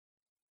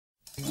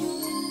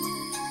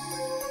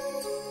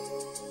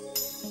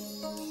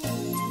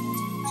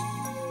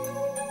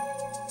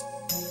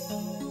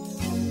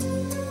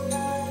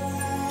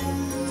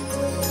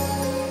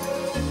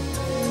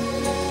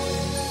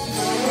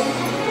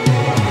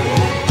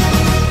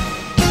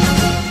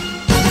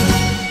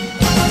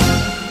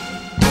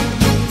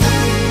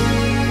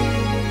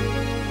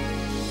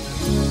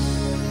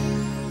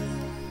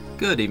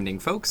Good evening,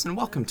 folks, and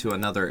welcome to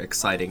another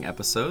exciting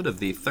episode of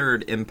the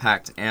Third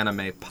Impact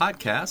Anime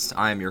Podcast.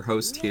 I am your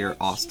host here,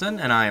 Austin,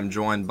 and I am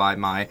joined by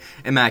my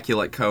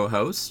immaculate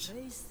co-host.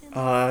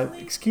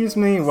 Excuse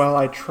me while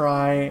I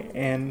try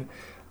and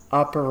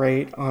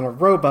operate on a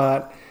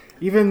robot.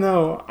 Even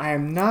though I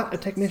am not a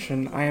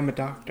technician, I am a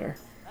doctor.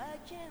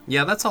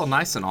 Yeah, that's all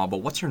nice and all,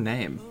 but what's your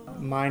name?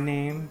 My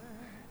name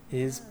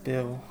is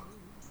Bill.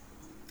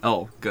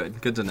 Oh,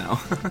 good. Good to know.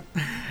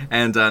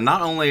 And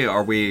not only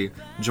are we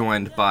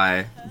joined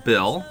by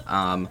Bill,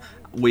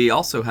 we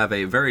also have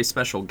a very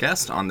special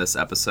guest on this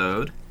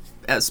episode.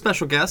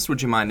 Special guest,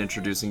 would you mind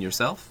introducing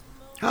yourself?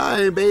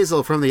 Hi,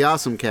 Basil from the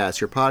Awesome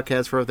Cast, your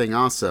podcast for everything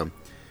awesome.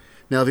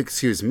 Now, if you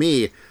excuse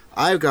me,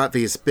 I've got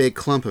these big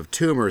clump of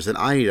tumors and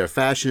I need to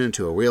fashion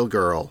into a real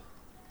girl.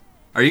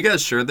 Are you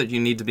guys sure that you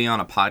need to be on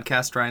a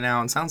podcast right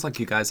now? It sounds like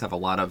you guys have a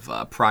lot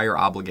of prior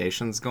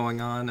obligations going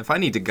on. If I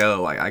need to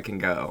go, I can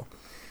go.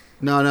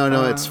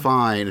 No, it's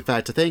fine. In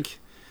fact, I think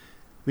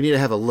we need to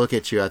have a look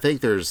at you. I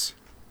think there's...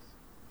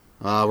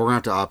 we're going to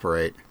have to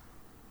operate.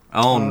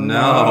 Oh,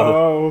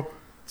 no.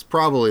 It's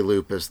probably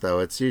lupus, though.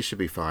 You should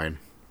be fine.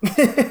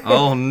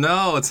 Oh,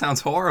 no. It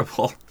sounds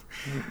horrible.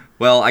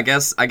 Well, I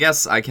guess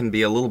I can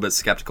be a little bit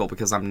skeptical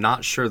because I'm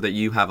not sure that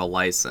you have a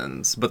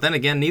license. But then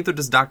again, neither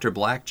does Dr.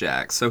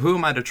 Blackjack. So who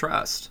am I to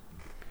trust?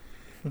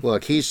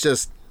 Look,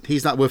 he's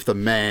not with the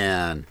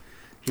man.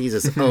 He's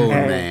his own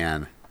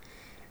man.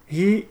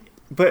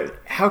 But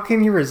how can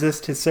he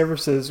resist his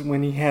services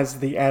when he has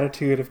the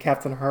attitude of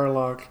Captain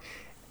Harlock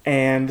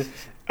and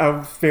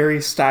a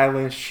very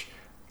stylish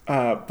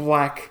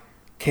black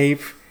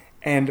cape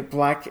and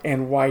black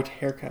and white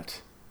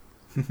haircut?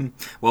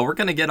 Well, we're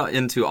going to get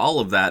into all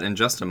of that in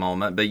just a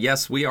moment, but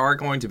yes, we are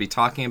going to be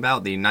talking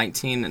about the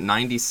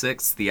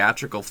 1996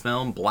 theatrical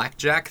film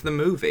Blackjack the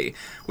Movie,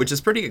 which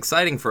is pretty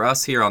exciting for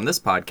us here on this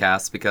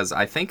podcast because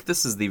I think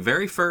this is the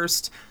very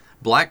first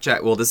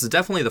Blackjack, well, this is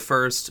definitely the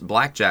first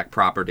Blackjack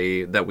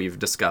property that we've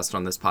discussed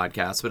on this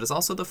podcast, but it's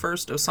also the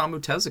first Osamu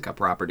Tezuka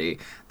property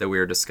that we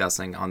are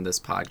discussing on this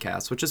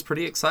podcast, which is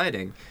pretty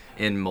exciting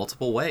in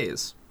multiple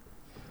ways.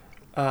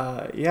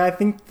 Yeah, I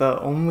think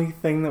the only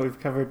thing that we've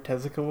covered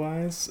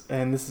Tezuka-wise,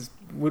 and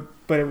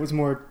but it was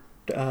more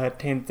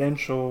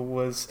tangential,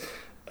 was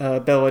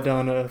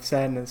Belladonna of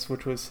Sadness,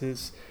 which was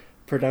his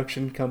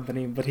production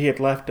company, but he had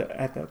left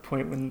at that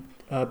point when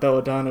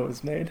Belladonna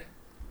was made.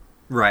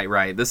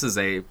 Right. This is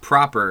a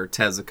proper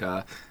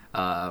Tezuka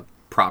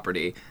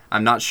property.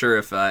 I'm not sure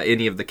if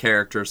any of the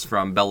characters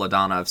from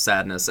Belladonna of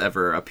Sadness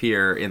ever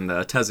appear in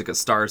the Tezuka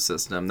star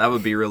system. That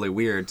would be really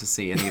weird to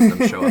see any of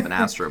them show up in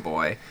Astro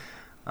Boy.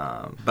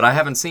 But I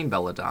haven't seen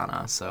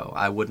Belladonna, so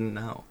I wouldn't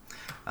know.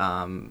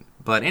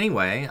 But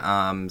anyway,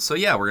 so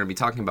yeah, we're going to be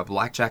talking about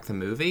Blackjack the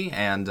Movie,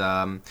 and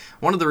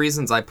one of the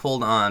reasons I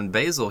pulled on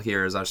Basil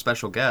here as our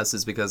special guest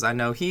is because I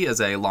know he is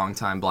a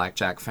longtime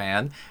Blackjack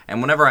fan,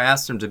 and whenever I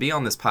asked him to be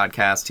on this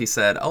podcast, he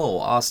said, "Oh,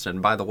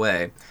 Austin, by the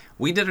way,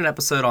 we did an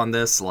episode on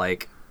this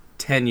like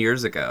 10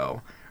 years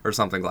ago, or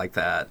something like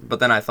that." But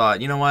then I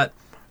thought, you know what?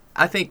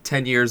 I think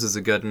 10 years is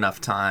a good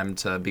enough time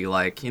to be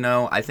like,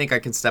 I think I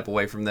can step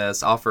away from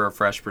this, offer a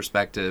fresh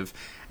perspective.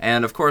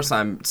 And of course,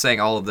 I'm saying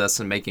all of this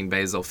and making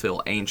Basil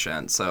feel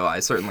ancient, so I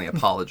certainly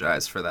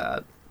apologize for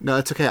that. No,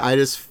 it's okay. I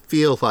just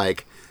feel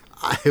like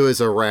I was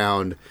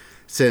around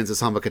since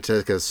Osamu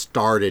Tezuka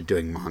started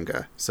doing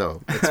manga,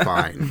 so it's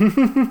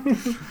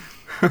fine.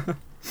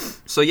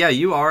 So yeah,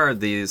 you are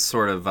the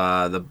sort of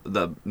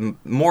the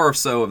more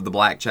so of the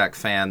Blackjack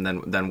fan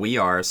than we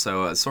are.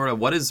 So sort of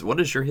what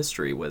is your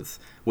history with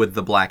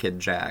the Blacked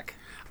Jack?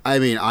 I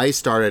mean, I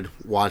started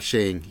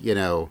watching,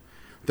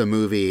 the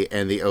movie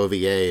and the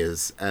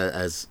OVAs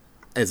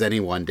as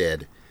anyone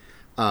did.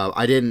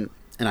 I didn't,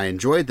 and I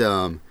enjoyed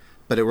them,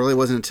 but it really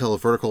wasn't until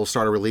Vertical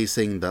started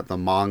releasing the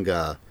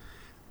manga,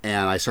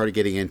 and I started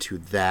getting into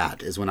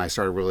that is when I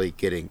started really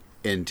getting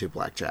into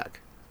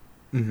Blackjack.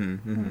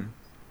 Mm-hmm.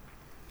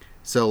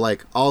 So,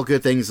 like, all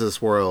good things in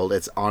this world,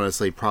 it's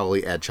honestly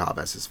probably Ed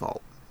Chavez's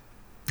fault.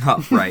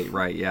 Oh,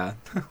 right, yeah.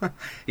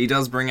 He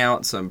does bring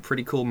out some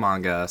pretty cool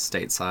manga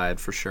stateside,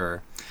 for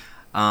sure.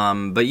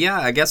 But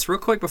yeah, I guess real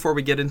quick before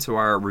we get into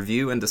our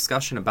review and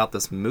discussion about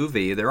this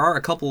movie, there are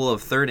a couple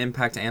of Third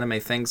Impact Anime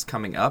things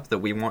coming up that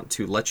we want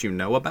to let you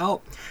know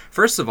about.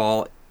 First of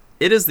all,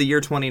 it is the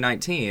year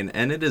 2019,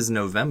 and it is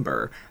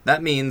November.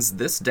 That means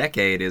this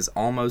decade is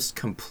almost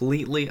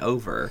completely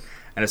over,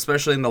 and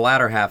especially in the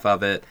latter half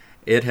of it,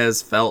 it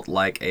has felt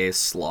like a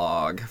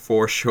slog,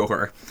 for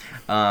sure.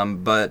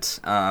 But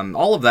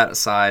all of that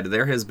aside,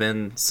 there has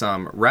been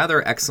some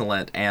rather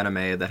excellent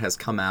anime that has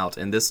come out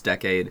in this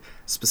decade,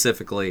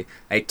 specifically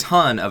a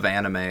ton of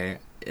anime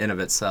in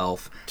of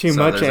itself. Too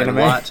much anime.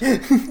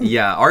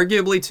 Yeah,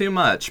 arguably too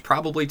much,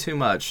 probably too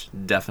much,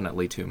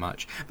 definitely too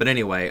much. But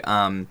anyway,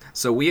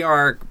 so we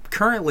are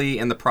currently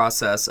in the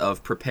process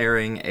of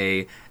preparing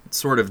a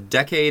sort of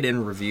decade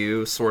in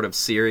review sort of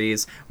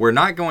series. We're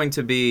not going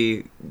to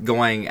be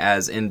going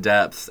as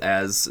in-depth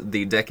as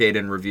the decade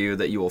in review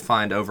that you will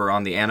find over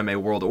on the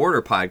Anime World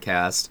Order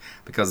podcast,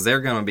 because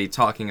they're going to be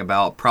talking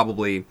about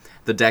probably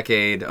the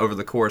decade over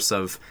the course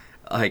of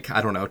like,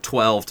 I don't know,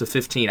 12 to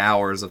 15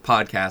 hours of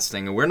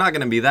podcasting, and we're not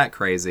going to be that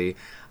crazy.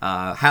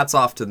 Hats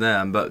off to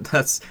them, but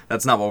that's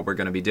not what we're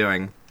going to be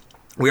doing.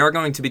 We are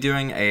going to be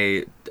doing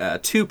a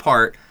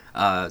two-part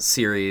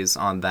series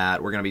on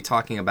that. We're going to be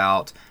talking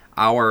about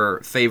our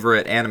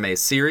favorite anime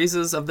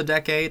series of the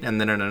decade, and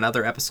then in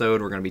another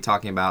episode we're going to be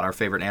talking about our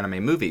favorite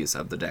anime movies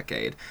of the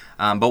decade.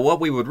 But what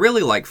we would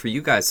really like for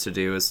you guys to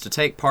do is to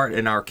take part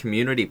in our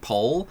community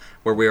poll,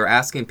 where we are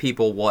asking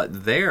people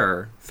what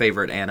their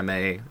favorite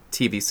anime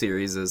TV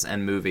series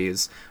and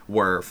movies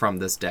were from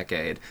this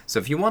decade. So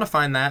if you want to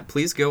find that,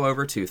 please go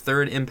over to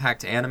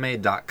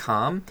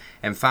thirdimpactanime.com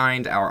and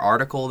find our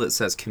article that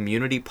says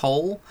community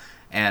poll.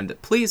 And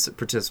please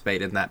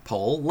participate in that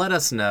poll. Let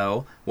us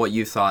know what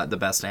you thought the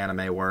best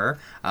anime were.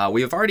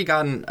 We have already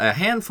gotten a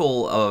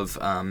handful of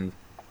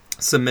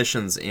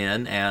submissions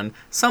in, and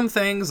some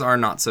things are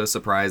not so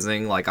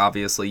surprising, like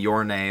obviously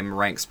Your Name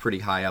ranks pretty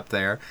high up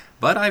there,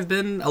 but I've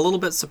been a little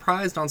bit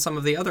surprised on some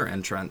of the other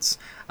entrants.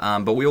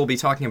 But we will be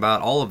talking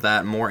about all of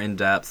that more in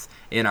depth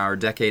in our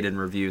Decade in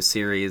Review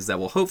series that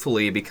will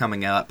hopefully be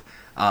coming up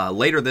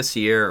later this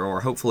year,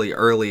 or hopefully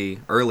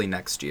early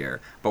next year.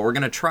 But we're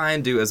going to try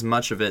and do as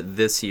much of it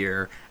this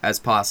year as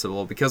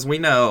possible, because we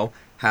know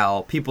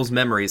how people's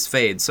memories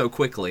fade so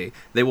quickly.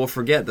 They will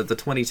forget that the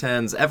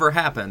 2010s ever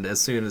happened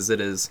as soon as it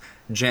is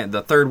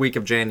the third week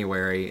of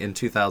January in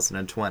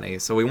 2020.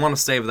 So we want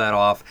to stave that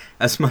off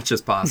as much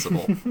as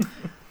possible.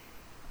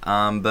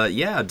 But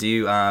yeah, do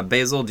you,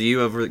 Basil, do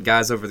you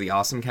guys over the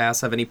Awesome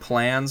Cast have any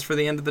plans for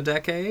the end of the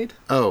decade?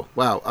 Oh,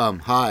 wow.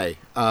 Hi.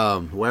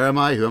 Where am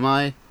I? Who am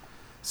I?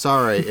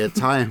 Sorry,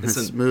 time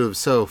has moved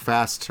so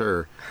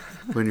faster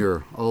when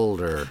you're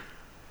older.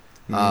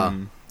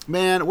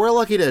 Man, we're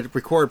lucky to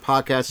record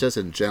podcasts just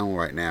in general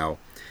right now.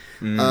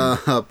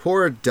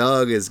 Poor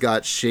Doug has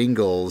got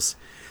shingles,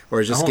 or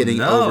is just getting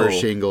over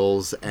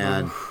shingles,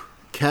 and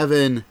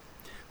Kevin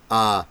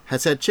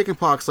has had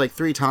chickenpox like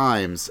 3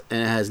 times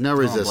and has no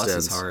resistance. Bless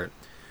his heart.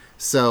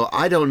 So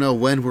I don't know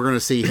when we're going to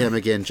see him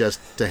again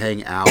just to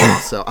hang out.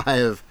 So I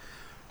have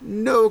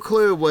no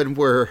clue when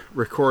we're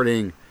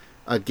recording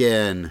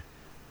again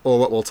or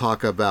what we'll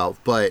talk about,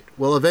 but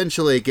we'll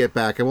eventually get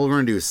back and we're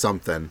going to do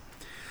something.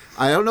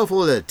 I don't know if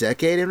we'll do a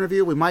decade in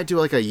review. We might do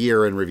like a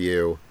year in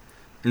review.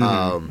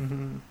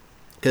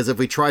 Because if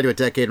we try to do a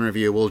decade in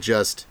review, we'll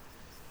just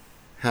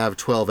have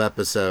 12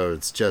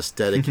 episodes just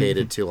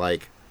dedicated to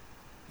like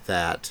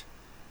that.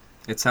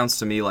 It sounds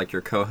to me like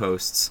your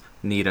co-hosts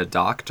need a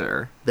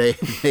doctor. They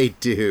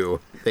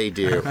do. They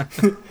do.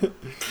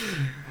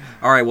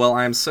 All right, well,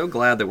 I'm so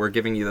glad that we're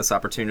giving you this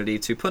opportunity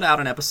to put out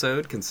an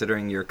episode,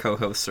 considering your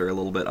co-hosts are a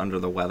little bit under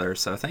the weather.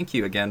 So thank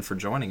you again for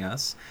joining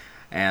us.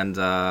 And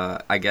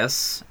I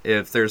guess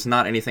if there's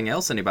not anything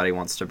else anybody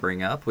wants to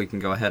bring up, we can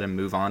go ahead and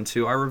move on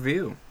to our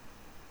review.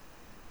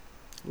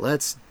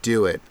 Let's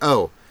do it.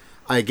 Oh,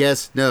 I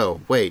guess,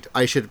 no, wait.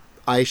 I should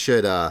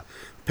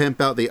pimp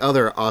out the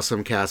other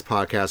Awesome Cast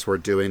podcast we're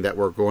doing that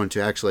we're going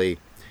to actually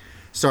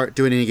start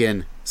doing it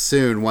again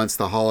soon once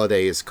the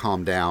holidays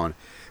calm down,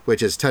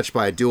 which is Touched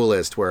by a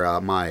Duelist, where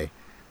my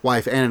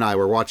wife Ann and I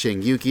were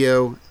watching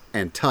Yu-Gi-Oh!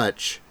 And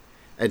Touch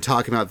and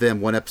talking about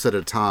them one episode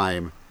at a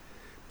time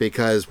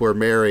because we're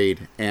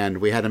married and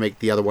we had to make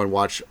the other one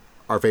watch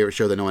our favorite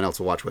show that no one else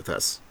will watch with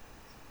us.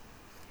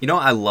 You know,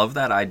 I love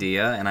that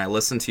idea, and I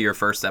listened to your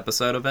first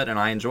episode of it, and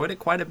I enjoyed it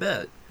quite a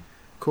bit.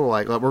 Cool.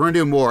 Like, we're going to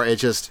do more. It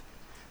just,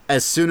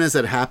 as soon as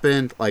it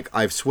happened, like,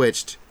 I've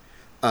switched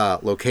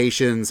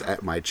locations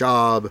at my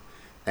job,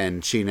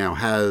 and she now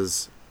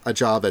has a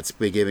job that's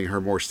been giving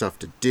her more stuff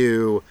to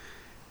do,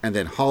 and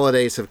then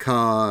holidays have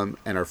come,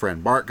 and our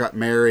friend Bart got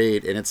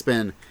married, and it's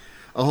been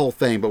a whole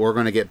thing, but we're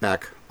going to get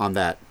back on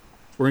that.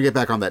 We're going to get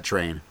back on that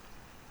train.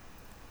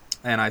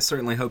 And I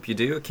certainly hope you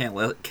do.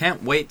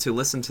 Can't wait to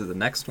listen to the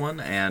next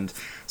one. And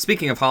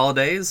speaking of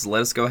holidays,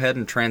 let us go ahead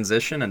and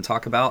transition and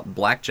talk about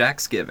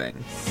Blackjacksgiving.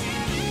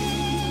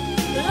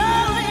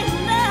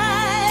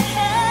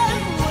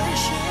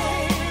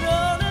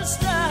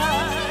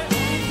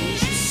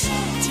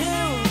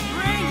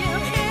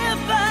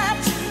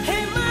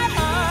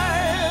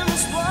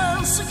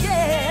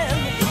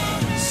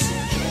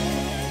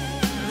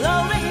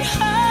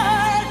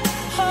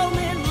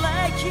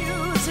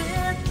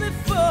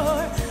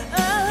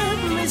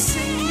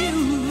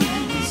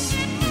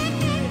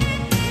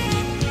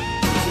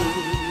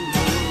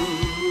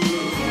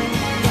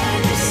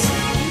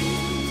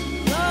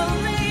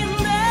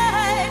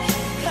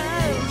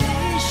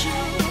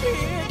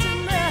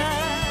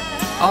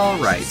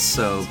 Alright,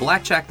 so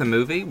Blackjack the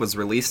movie was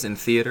released in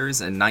theaters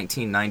in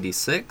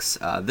 1996.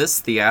 This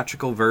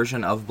theatrical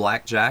version of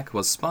Blackjack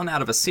was spun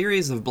out of a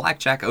series of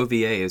Blackjack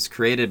OVAs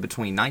created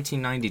between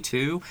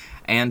 1992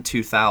 and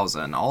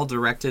 2000, all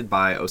directed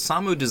by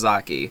Osamu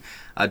Dezaki,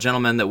 a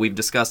gentleman that we've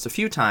discussed a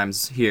few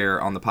times here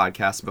on the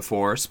podcast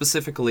before,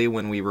 specifically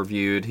when we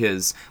reviewed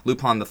his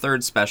Lupin the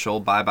Third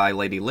special, Bye Bye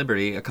Lady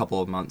Liberty, a couple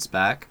of months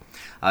back.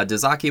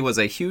 Dazaki was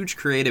a huge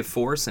creative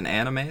force in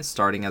anime,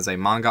 starting as a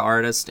manga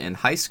artist in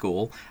high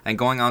school and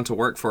going on to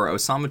work for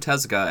Osamu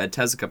Tezuka at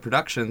Tezuka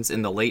Productions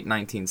in the late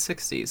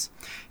 1960s.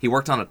 He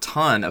worked on a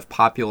ton of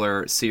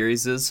popular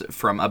series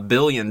from a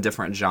billion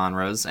different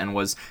genres and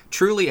was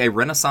truly a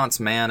renaissance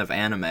man of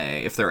anime,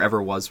 if there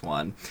ever was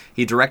one.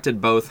 He directed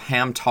both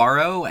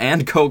Hamtaro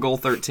and Kogol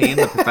 13,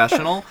 The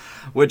Professional,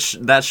 which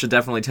that should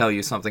definitely tell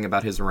you something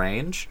about his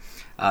range.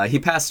 He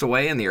passed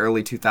away in the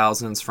early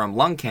 2000s from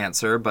lung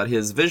cancer, but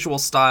his visual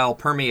style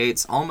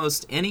permeates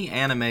almost any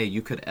anime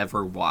you could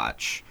ever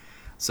watch.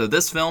 So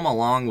this film,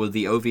 along with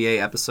the OVA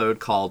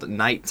episode called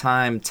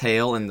Nighttime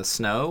Tale in the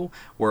Snow,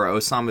 were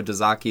Osamu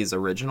Dazaki's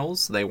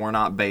originals. They were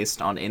not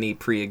based on any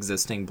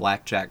pre-existing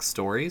Blackjack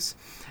stories.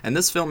 And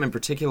this film in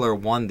particular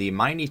won the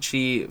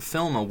Mainichi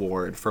Film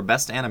Award for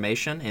Best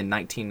Animation in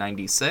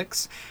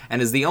 1996,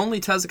 and is the only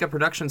Tezuka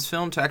Productions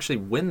film to actually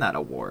win that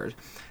award.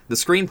 The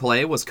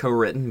screenplay was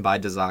co-written by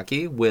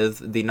Dazaki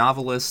with the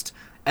novelist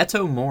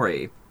Eto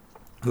Mori,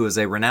 who is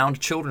a renowned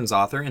children's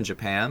author in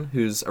Japan,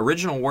 whose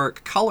original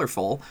work,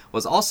 Colorful,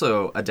 was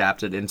also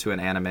adapted into an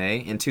anime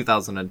in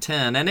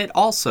 2010, and it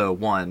also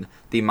won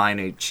the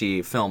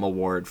Mainichi Film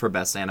Award for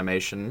Best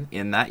Animation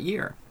in that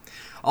year.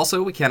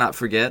 Also, we cannot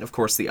forget, of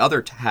course, the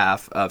other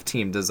half of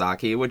Team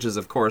Dazaki, which is,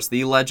 of course,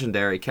 the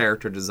legendary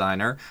character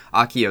designer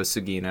Akio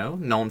Sugino,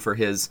 known for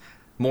his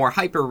more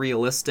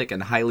hyper-realistic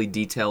and highly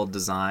detailed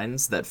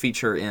designs that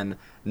feature in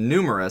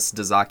numerous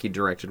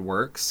Dazaki-directed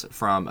works,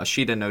 from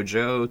Ashita no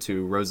Joe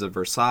to Rosa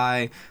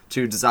Versailles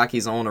to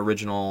Dazaki's own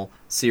original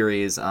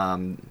series,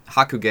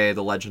 Hakuge,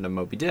 The Legend of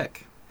Moby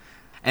Dick.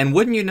 And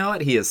wouldn't you know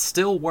it, he is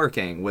still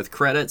working, with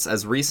credits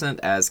as recent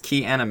as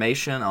key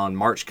animation on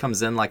March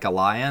Comes In Like a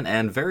Lion,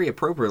 and very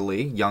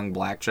appropriately, Young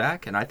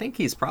Blackjack, and I think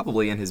he's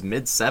probably in his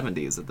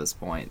mid-70s at this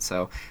point,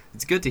 so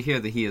it's good to hear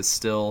that he is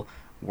still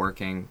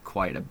working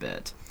quite a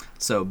bit.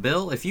 So,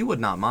 Bill, if you would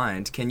not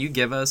mind, can you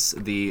give us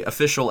the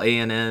official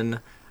ANN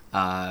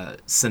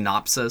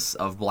synopsis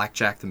of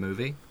Blackjack the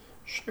movie?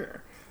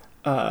 Sure.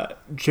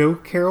 Joe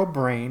Carroll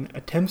Brain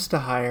attempts to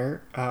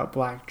hire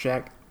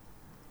Blackjack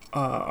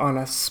on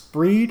a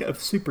spree of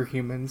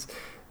superhumans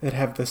that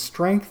have the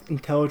strength,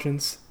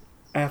 intelligence,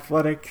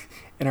 athletic,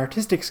 and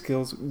artistic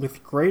skills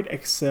with great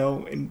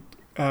excel in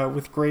their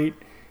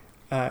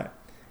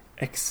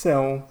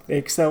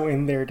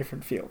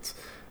different fields,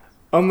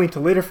 only to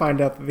later find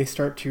out that they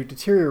start to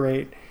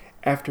deteriorate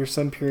after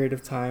some period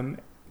of time,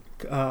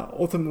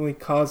 ultimately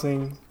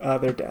causing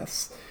their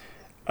deaths.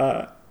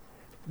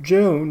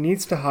 Joe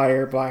needs to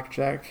hire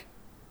Blackjack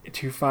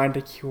to find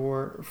a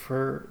cure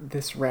for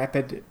this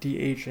rapid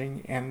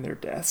de-aging and their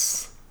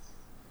deaths.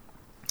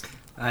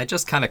 I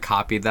just kind of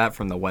copied that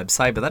from the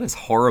website, but that is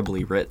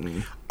horribly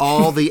written.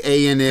 All the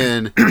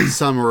ANN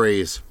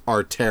summaries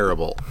are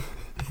terrible.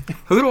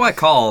 Who do I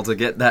call to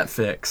get that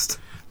fixed?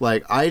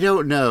 Like, I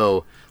don't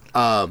know.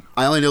 I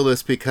only know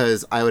this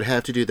because I would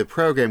have to do the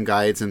program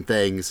guides and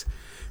things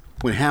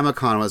when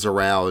Hamicon was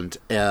around,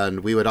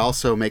 and we would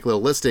also make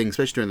little listings,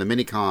 especially during the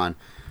Minicon,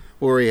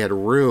 where we had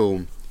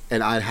room,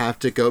 and I'd have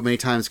to go many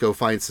times go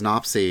find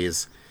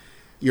synopses.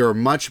 You're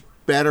much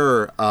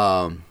better.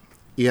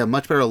 You have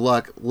much better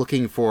luck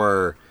looking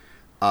for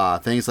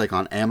things like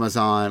on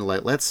Amazon.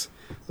 Like let's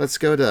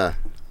go to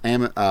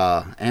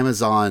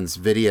Amazon's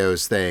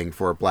videos thing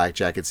for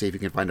Blackjack and see if you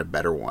can find a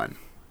better one.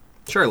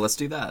 Sure, let's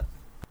do that.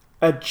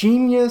 A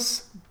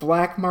genius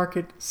black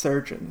market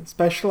surgeon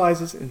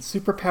specializes in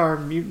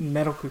superpowered mutant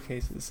medical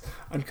cases,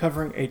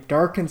 uncovering a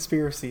dark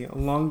conspiracy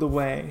along the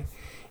way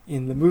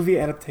in the movie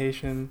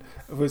adaptation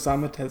of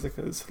Osamu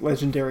Tezuka's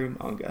legendary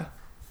manga.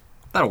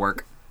 That'll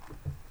work.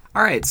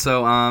 All right,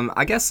 so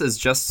I guess as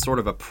just sort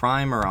of a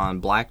primer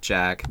on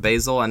Blackjack,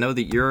 Basil, I know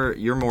that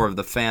you're more of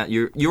the fan.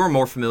 You're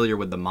more familiar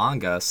with the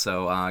manga,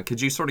 so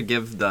could you sort of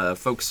give the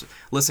folks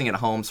listening at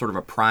home sort of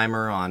a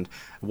primer on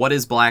what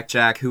is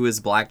Blackjack, who is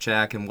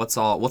Blackjack, and what's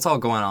all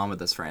going on with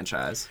this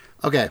franchise?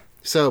 Okay,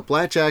 so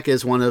Blackjack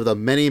is one of the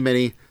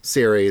many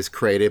series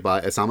created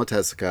by Osamu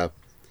Tezuka,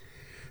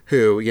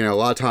 who, you know, a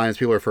lot of times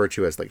people refer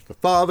to as like the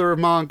father of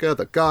manga,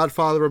 the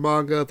godfather of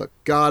manga, the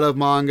god of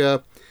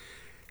manga.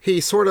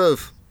 He sort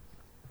of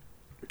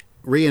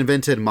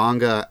reinvented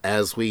manga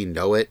as we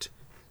know it,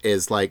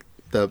 is like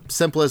the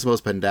simplest,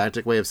 most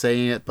pedantic way of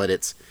saying it, but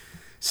it's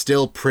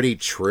still pretty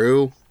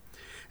true.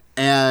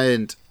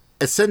 And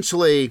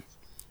essentially,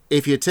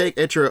 if you take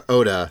Eiichiro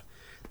Oda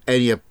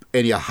and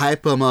you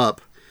hype him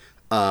up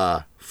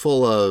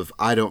full of,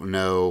 I don't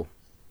know,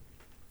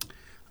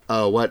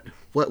 what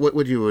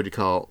would you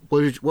call,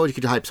 what would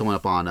you hype someone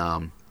up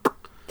on?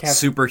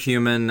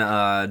 Superhuman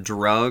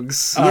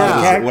drugs.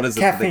 Yeah. What is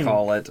it that they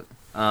call it?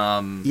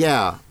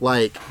 Yeah,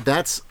 like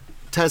that's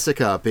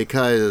Tezuka,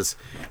 because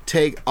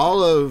take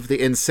all of the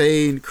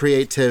insane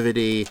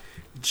creativity,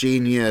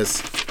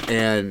 genius,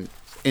 and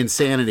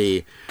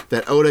insanity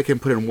that Oda can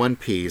put in one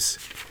piece.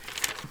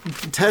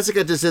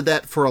 Tezuka just did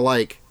that for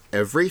like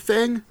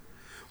everything,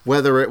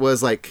 whether it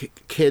was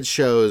like kids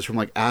shows from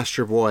like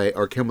Astro Boy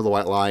or Kimber the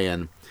White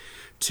Lion,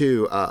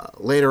 to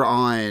later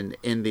on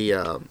in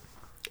the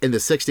in the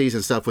 60s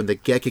and stuff when the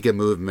Gekiga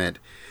movement,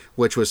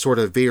 which was sort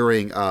of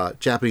veering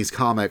Japanese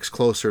comics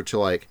closer to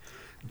like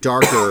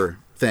darker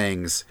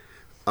things,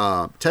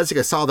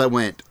 Tezuka saw that and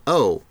went,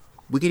 oh,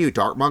 we can do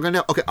dark manga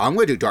now? Okay, I'm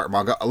going to do dark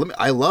manga.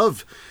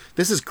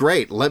 This is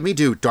great. Let me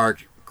do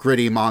dark,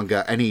 gritty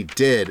manga. And he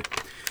did.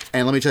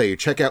 And let me tell you,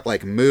 check out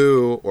like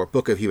Moo or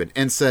Book of Human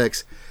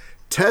Insects.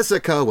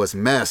 Tezuka was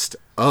messed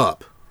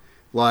up.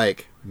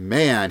 Like,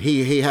 man,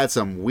 he had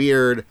some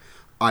weird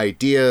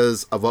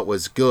ideas of what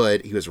was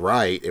good. He was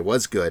right. It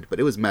was good, but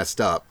it was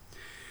messed up.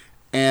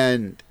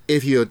 And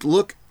if you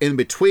look in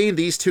between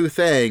these two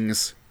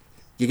things,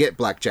 you get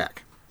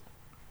Blackjack.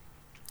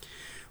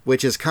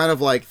 Which is kind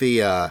of like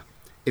the,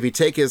 if you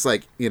take his,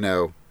 like, you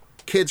know,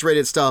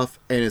 kids-rated stuff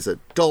and his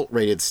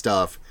adult-rated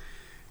stuff,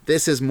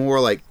 this is more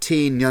like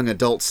teen, young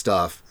adult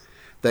stuff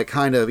that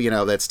kind of, you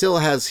know, that still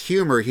has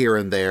humor here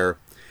and there,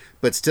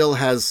 but still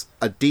has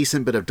a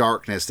decent bit of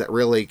darkness that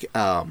really,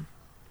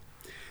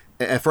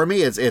 for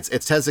me, it's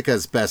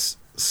Tezuka's best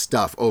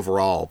stuff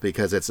overall,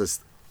 because it's this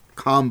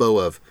combo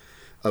of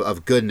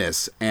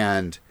goodness.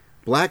 And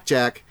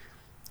Blackjack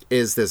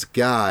is this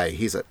guy,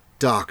 he's a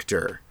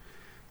doctor,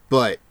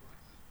 but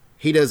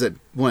he doesn't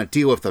want to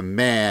deal with the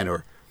man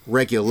or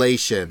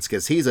regulations,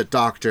 because he's a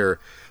doctor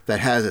that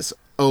has his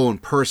own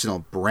personal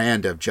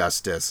brand of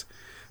justice.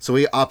 So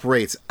he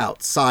operates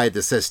outside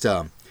the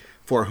system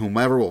for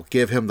whomever will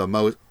give him the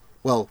most,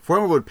 well, for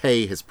whomever would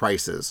pay his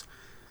prices,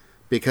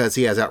 because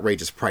he has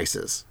outrageous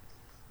prices.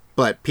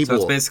 But people...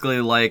 So it's basically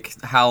like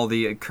how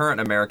the current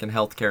American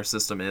healthcare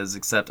system is,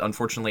 except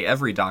unfortunately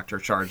every doctor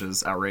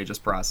charges outrageous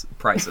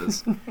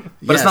prices. But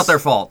Yes. It's not their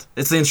fault.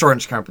 It's the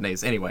insurance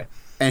companies, anyway.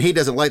 And he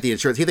doesn't like the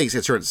insurance. He thinks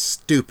insurance is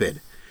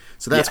stupid.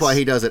 So that's Yes. why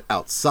he does it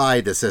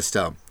outside the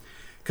system.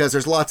 Because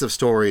there's lots of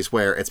stories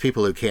where it's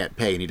people who can't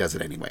pay and he does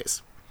it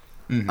anyways.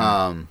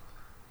 Mm-hmm.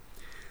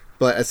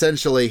 But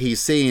essentially he's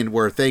seen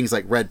where things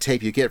like red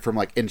tape you get from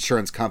like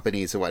insurance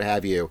companies and what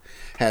have you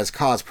has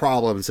caused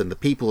problems, and the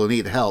people who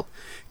need help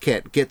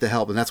can't get the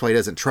help, and that's why he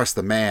doesn't trust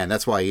the man.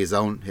 That's why he's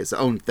his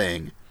own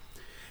thing.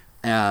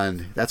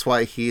 And that's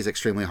why he's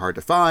extremely hard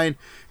to find.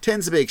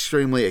 Tends to be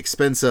extremely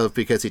expensive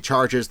because he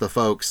charges the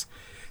folks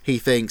he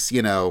thinks,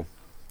 you know,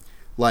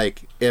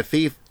 like if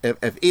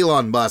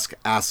Elon Musk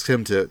asks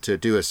him to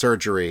do a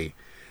surgery,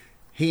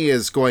 he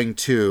is going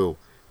to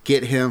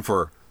get him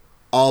for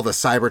all the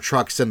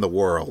Cybertrucks in the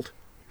world.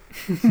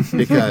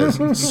 Because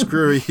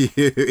screw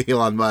you,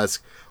 Elon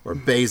Musk or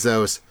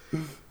Bezos.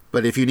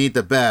 But if you need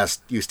the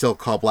best, you still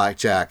call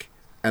Blackjack,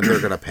 and they're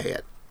going to pay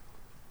it.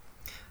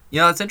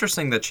 You know, it's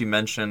interesting that you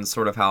mentioned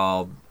sort of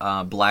how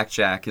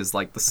Blackjack is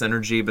like the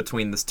synergy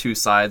between the two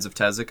sides of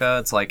Tezuka.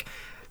 It's like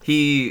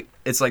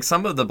it's like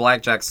some of the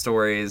Blackjack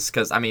stories,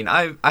 because I mean,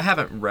 I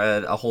haven't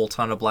read a whole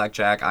ton of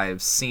Blackjack.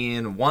 I've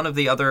seen one of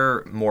the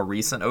other more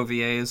recent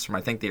OVAs from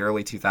I think the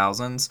early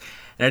 2000s,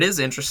 and it is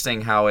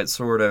interesting how it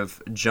sort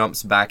of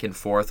jumps back and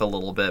forth a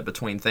little bit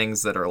between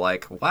things that are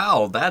like,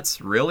 wow, that's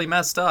really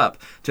messed up,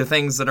 to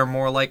things that are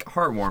more like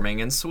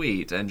heartwarming and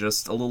sweet and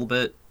just a little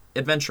bit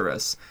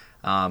adventurous.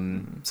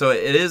 So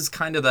it is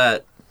kind of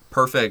that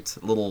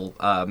perfect little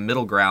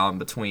middle ground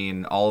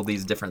between all of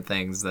these different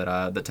things that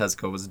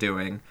Tezuka was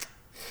doing.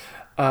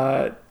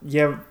 For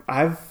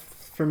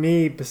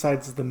me,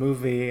 besides the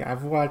movie,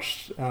 I've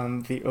watched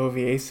the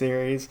OVA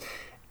series,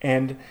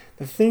 and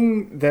the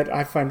thing that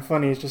I find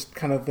funny is just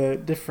kind of the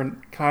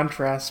different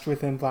contrast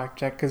within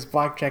Blackjack, because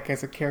Blackjack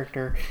as a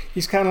character,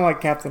 he's kind of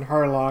like Captain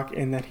Harlock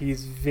in that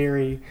he's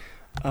very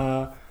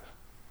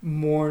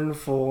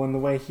mournful in the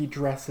way he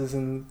dresses,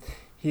 and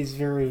he's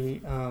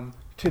very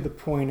to the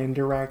point and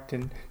direct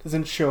and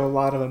doesn't show a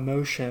lot of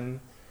emotion.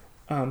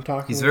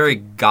 He's very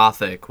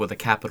gothic with a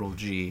capital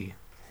G.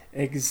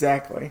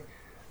 Exactly.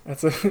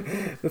 That's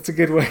a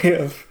good way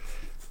of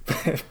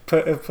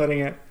putting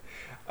it.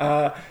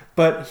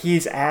 But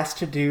he's asked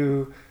to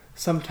do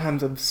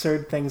sometimes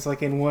absurd things,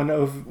 like in one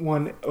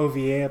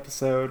OVA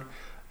episode,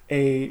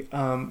 a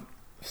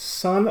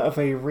son of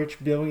a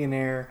rich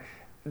billionaire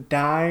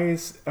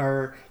dies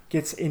or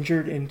gets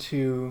injured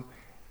into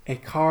a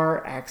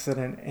car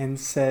accident and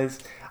says,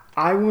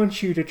 I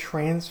want you to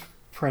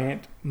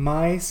transplant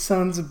my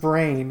son's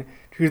brain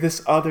to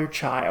this other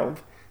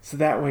child so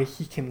that way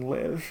he can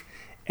live.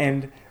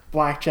 And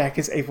Blackjack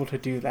is able to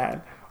do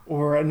that.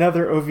 Or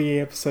another OVA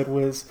episode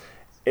was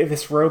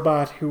this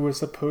robot who was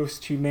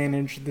supposed to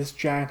manage this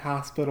giant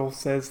hospital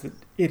says that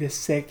it is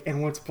sick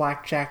and wants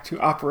Blackjack to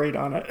operate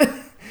on it.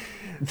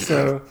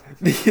 So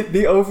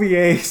the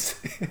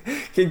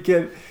OVAs can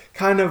get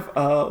kind of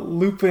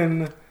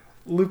Lupin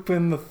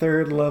the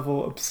third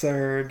level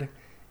absurd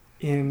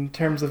in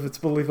terms of its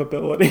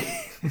believability.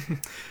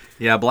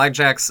 Yeah,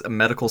 Blackjack's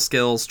medical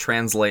skills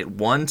translate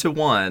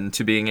 1-to-1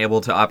 to being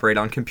able to operate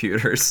on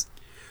computers.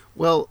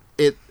 Well,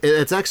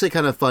 it's actually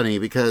kind of funny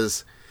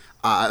because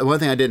one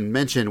thing I didn't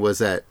mention was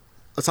that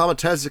Osamu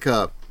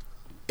Tezuka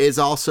is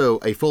also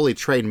a fully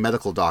trained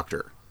medical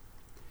doctor.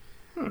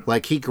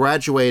 Like, he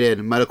graduated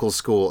medical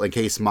school in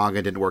case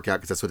manga didn't work out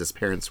because that's what his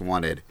parents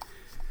wanted.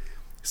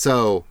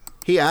 So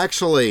he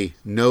actually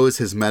knows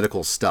his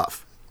medical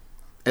stuff.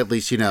 at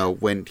least,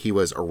 when he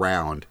was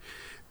around.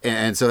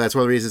 And so that's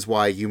one of the reasons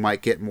why you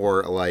might get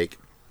more, like,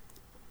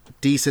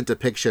 decent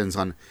depictions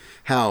on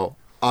how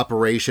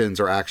operations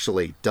are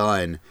actually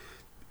done.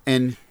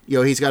 And,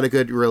 he's got a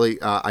good,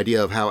 really,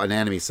 idea of how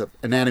anatomy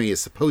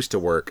is supposed to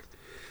work,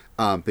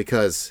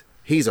 because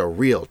he's a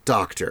real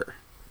doctor.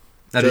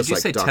 Now, just did you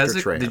like say Dr.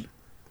 Tezuka? Tramp.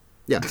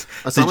 Yeah.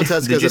 Osamu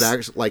Tezuka is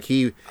actually, like,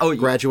 he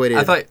graduated...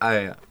 I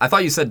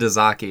thought you said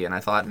Dazaki, and I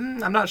thought,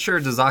 I'm not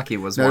sure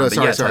Dazaki was one, but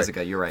sorry.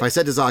 Tezuka, you're right. If I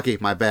said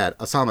Dazaki, my bad.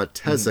 Osamu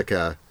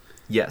Tezuka,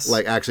 yes,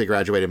 like, actually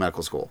graduated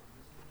medical school.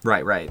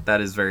 Right.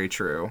 That is very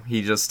true.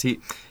 He just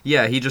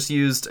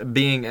used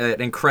being an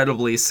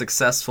incredibly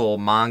successful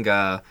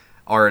manga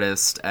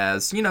artist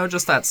as,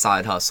 just that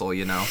side hustle, And,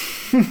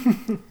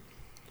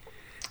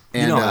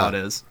 you know how it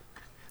is.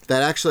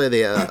 That actually,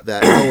 that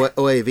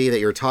OAV that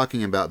you're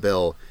talking about,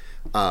 Bill,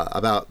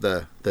 about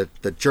the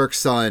jerk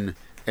son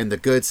and the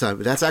good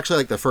son, that's actually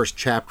like the first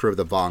chapter of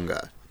the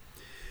manga,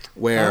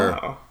 where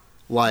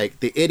like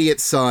the idiot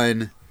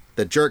son,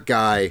 the jerk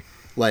guy,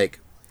 like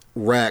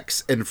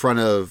wrecks in front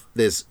of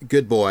this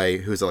good boy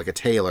who's like a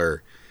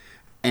tailor,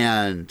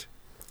 and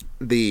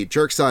the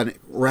jerk son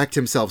wrecked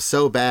himself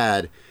so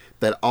bad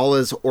that all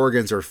his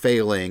organs are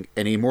failing,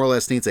 and he more or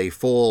less needs a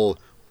full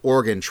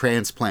organ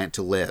transplant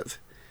to live.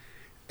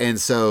 And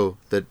so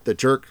the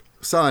jerk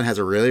son has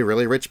a really,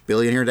 really rich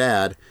billionaire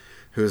dad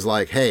who's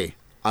like, hey,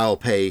 I'll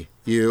pay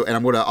you, and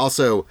I'm going to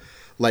also,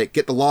 like,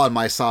 get the law on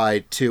my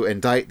side to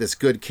indict this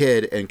good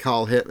kid and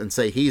call him and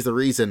say he's the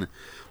reason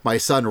my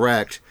son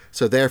wrecked,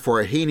 so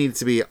therefore he needs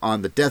to be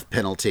on the death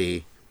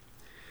penalty,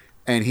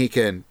 and he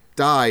can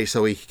die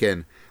so he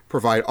can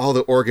provide all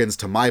the organs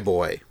to my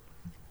boy.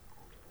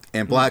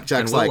 And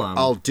Blackjack's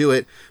I'll do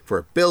it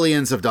for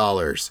billions of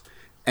dollars.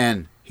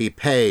 And he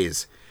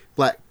pays.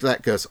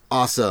 Blackjack goes,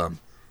 awesome.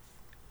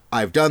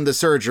 I've done the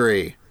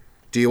surgery.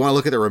 Do you want to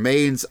look at the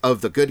remains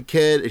of the good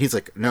kid? And he's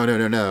like,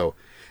 no.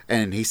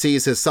 And he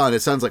sees his son.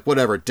 His son's like,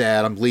 whatever,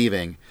 Dad, I'm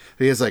leaving.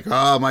 And he's like,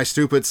 my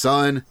stupid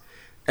son.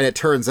 And it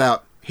turns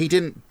out he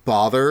didn't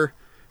bother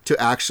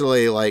to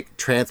actually, like,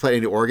 transplant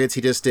any organs.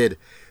 He just did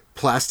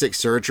plastic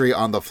surgery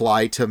on the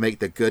fly to make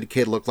the good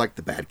kid look like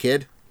the bad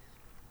kid.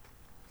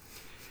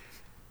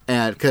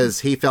 And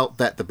because he felt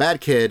that the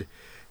bad kid,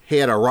 he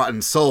had a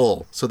rotten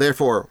soul. So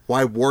therefore,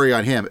 why worry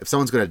on him? If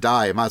someone's going to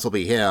die, it might as well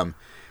be him.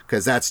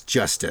 Because that's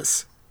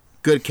justice.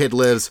 Good kid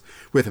lives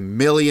with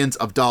millions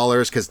of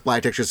dollars because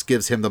Blackjack just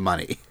gives him the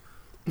money.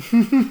 So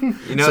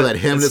that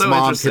him and his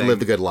mom can live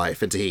the good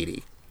life in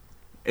Tahiti.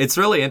 It's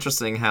really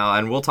interesting how,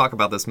 and we'll talk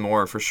about this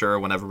more for sure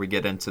whenever we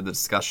get into the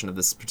discussion of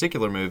this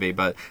particular movie,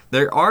 but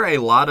there are a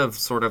lot of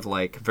sort of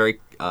like very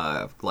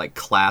like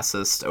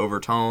classist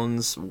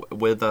overtones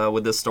with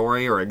this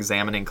story, or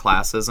examining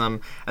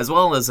classism, as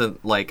well as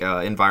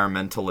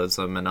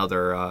environmentalism and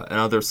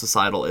other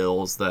societal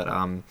ills that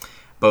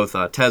both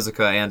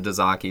Tezuka and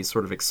Dazaki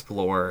sort of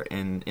explore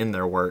in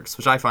their works,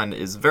 which I find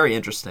is very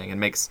interesting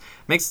and makes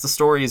the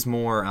stories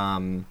more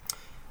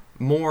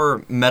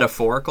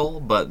metaphorical,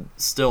 but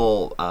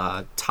still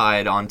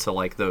tied onto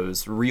like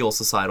those real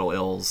societal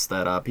ills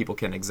that people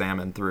can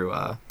examine through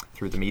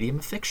the medium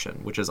of fiction,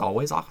 which is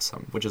always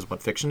awesome, which is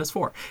what fiction is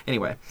for.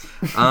 Anyway,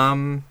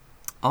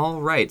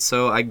 all right,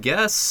 so I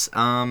guess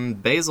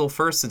Basil,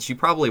 first, since you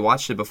probably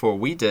watched it before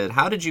we did,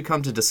 how did you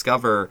come to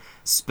discover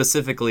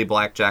specifically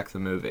Blackjack the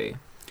movie?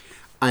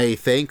 I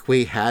think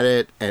we had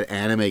it at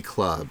Anime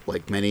Club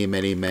like many,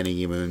 many,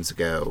 many moons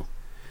ago,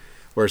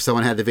 where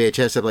someone had the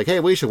VHS up like, hey,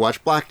 we should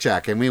watch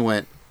Blackjack. And we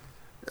went,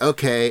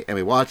 okay, and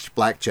we watched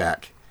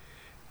Blackjack.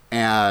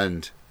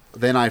 And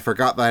then I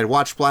forgot that I'd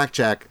watched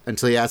Blackjack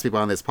until he asked me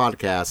about on this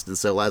podcast. And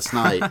so last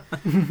night,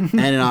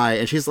 Anne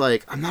and she's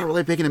like, I'm not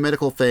really big into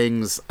medical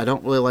things. I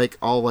don't really like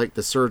all like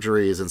the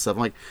surgeries and stuff.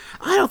 I'm like,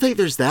 I don't think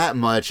there's that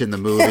much in the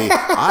movie.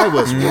 I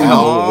was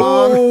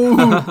wrong.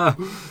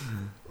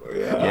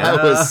 Yeah.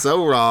 I was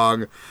so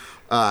wrong.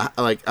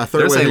 Like a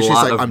third way, she's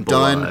like, I'm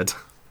done.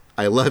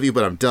 I love you,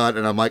 but I'm done.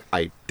 And I'm like,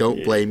 I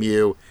don't blame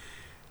you.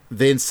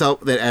 Then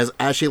as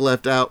she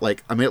left out,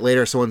 like a minute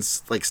later,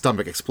 someone's like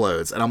stomach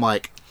explodes, and I'm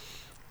like,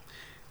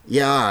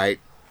 I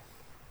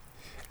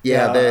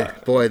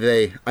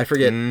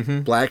forget.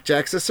 Mm-hmm.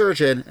 Blackjack's a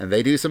surgeon, and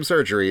they do some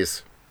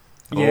surgeries.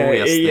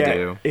 Yes, they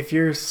do. If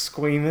you're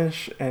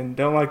squeamish and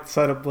don't like the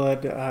sight of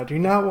blood, do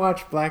not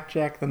watch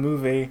Blackjack the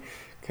movie,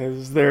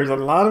 because there's a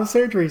lot of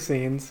surgery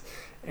scenes,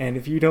 and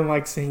if you don't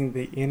like seeing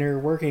the inner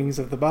workings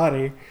of the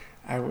body,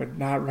 I would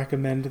not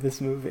recommend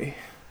this movie.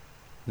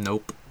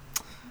 Nope.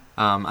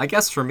 I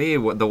guess for me,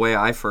 the way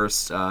I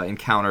first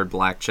encountered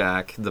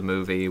Blackjack, the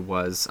movie,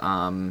 was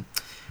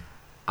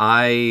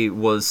I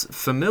was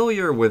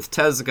familiar with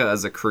Tezuka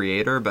as a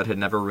creator, but had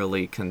never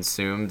really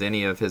consumed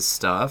any of his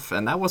stuff.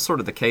 And that was sort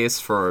of the case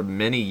for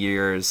many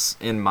years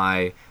in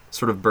my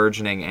sort of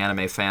burgeoning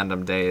anime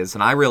fandom days.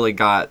 And I really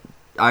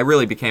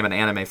became an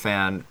anime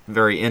fan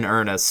very in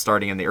earnest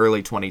starting in the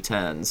early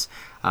 2010s.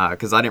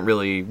 because I didn't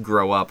really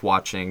grow up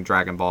watching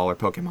Dragon Ball or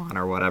Pokemon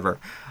or whatever.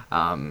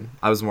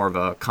 I was more of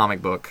a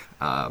comic book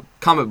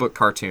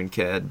cartoon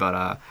kid,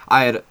 but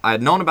I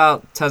had known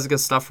about Tezuka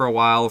stuff for a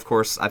while. Of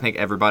course, I think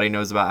everybody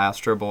knows about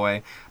Astro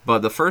Boy, but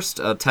the first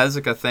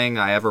Tezuka thing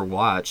I ever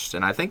watched,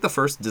 and I think the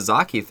first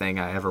Dazaki thing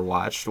I ever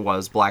watched,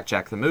 was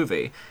Blackjack the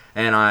movie.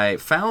 And I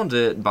found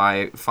it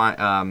by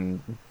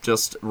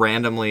just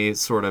randomly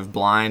sort of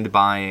blind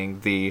buying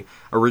the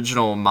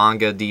original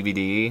manga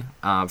DVD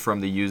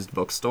from the used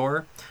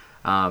bookstore.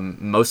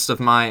 Most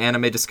of my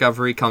anime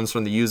discovery comes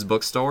from the used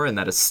bookstore, and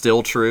that is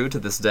still true to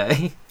this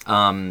day.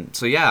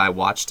 So yeah, I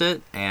watched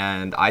it,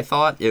 and I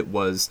thought it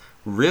was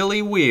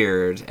really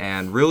weird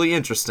and really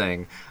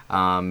interesting,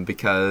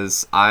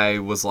 because I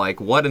was like,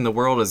 what in the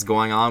world is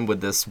going on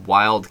with this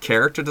wild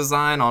character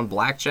design on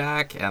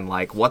Blackjack, and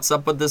like, what's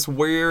up with this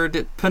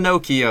weird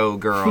Pinocchio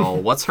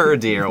girl? What's her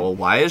deal?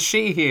 Why is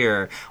she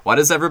here? Why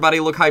does everybody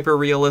look hyper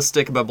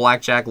realistic, but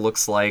Blackjack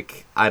looks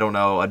like, I don't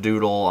know, a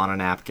doodle on a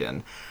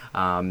napkin?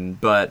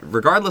 But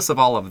regardless of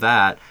all of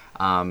that,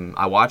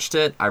 I watched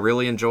it, I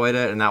really enjoyed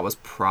it, and that was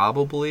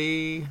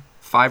probably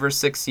 5 or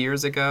 6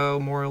 years ago,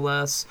 more or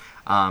less.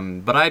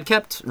 But I had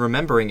kept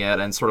remembering it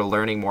and sort of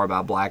learning more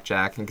about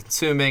Blackjack and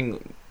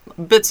consuming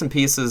bits and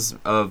pieces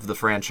of the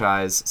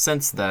franchise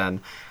since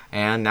then.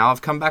 And now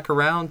I've come back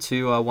around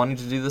to wanting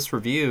to do this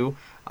review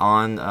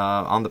on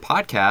the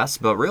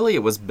podcast, but really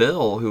it was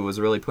Bill who was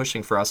really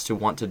pushing for us to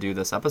want to do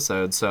this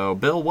episode. So,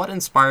 Bill, what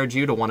inspired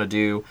you to want to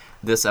do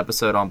this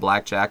episode on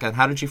Blackjack, and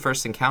how did you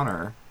first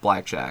encounter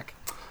Blackjack?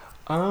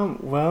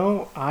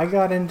 Well, I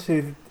got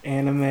into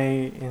anime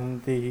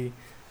in the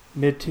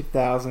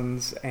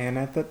mid-2000s, and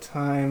at that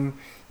time,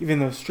 even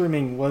though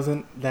streaming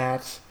wasn't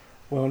that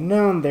well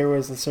known, there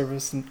was a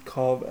service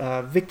called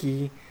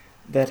Viki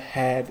that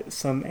had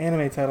some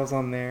anime titles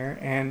on there,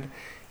 and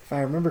if I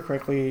remember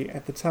correctly,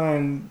 at the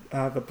time,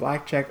 the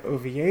Blackjack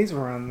OVAs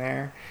were on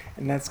there,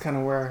 and that's kind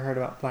of where I heard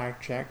about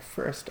Blackjack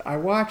first. I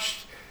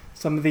watched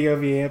some of the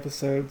OVA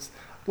episodes,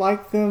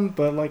 liked them,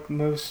 but like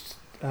most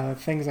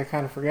things, I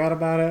kind of forgot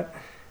about it.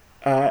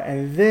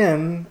 And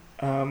then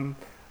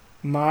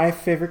my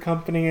favorite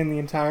company in the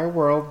entire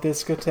world,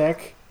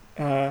 Discotek,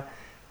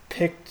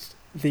 picked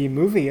the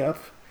movie up,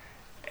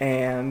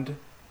 and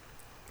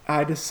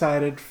I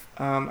decided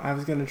I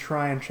was going to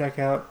try and check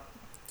out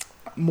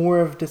more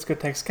of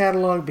Discotek's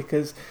catalog,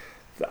 because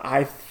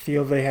I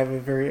feel they have a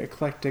very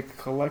eclectic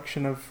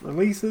collection of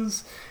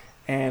releases,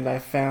 and I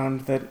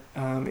found that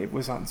it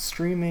was on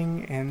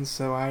streaming, and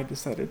so I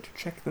decided to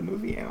check the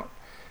movie out.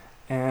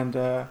 And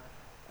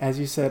as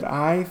you said,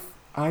 I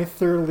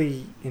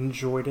thoroughly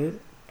enjoyed it.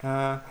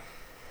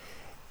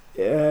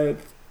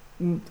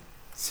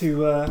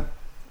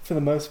 For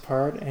the most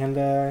part, and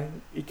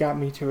it got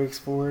me to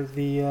explore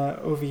the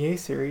OVA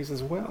series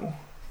as well,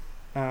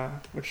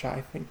 which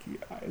I think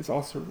is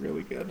also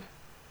really good.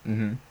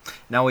 Mm-hmm.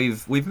 Now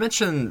we've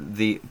mentioned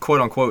the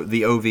quote unquote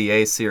the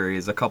OVA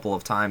series a couple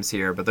of times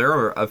here, but there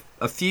are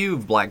a few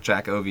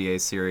Blackjack OVA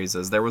series.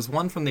 There was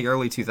one from the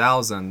early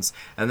 2000s,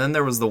 and then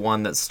there was the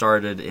one that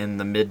started in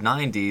the mid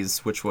 90s,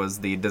 which was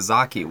the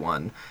Dazaki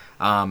one.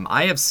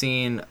 I have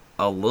seen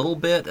a little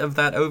bit of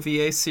that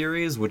OVA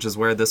series, which is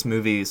where this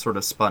movie sort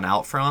of spun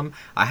out from.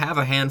 I have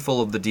a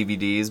handful of the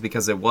DVDs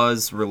because it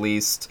was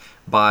released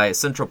by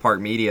Central Park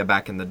Media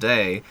back in the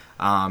day.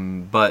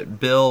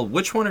 But Bill,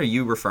 which one are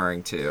you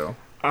referring to?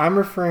 I'm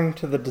referring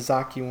to the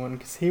Dazaki one,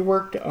 because he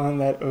worked on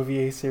that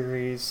OVA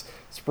series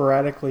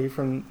sporadically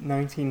from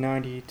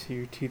 1990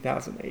 to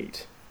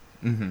 2008.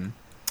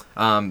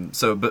 Mm-hmm.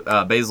 So,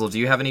 Basil, do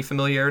you have any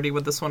familiarity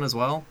with this one as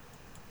well?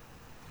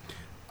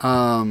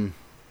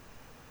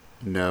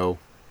 No.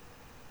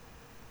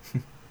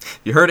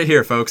 You heard it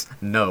here, folks.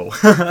 No.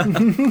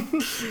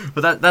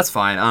 But that's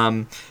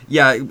fine.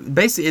 Yeah,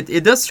 basically,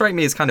 it does strike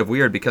me as kind of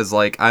weird, because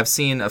like I've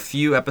seen a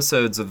few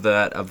episodes of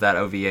that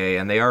OVA,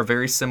 and they are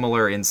very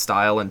similar in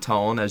style and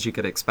tone as you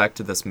could expect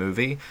to this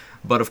movie.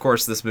 But of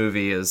course, this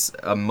movie is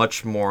a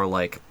much more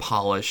like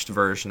polished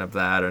version of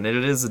that, and it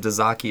is a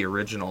Dazaki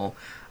original.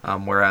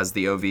 Whereas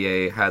the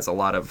OVA has a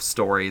lot of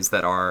stories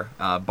that are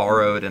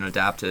borrowed and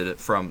adapted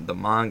from the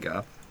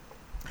manga.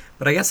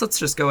 But I guess let's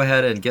just go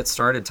ahead and get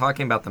started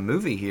talking about the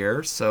movie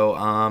here. So,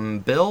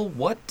 Bill,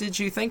 what did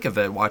you think of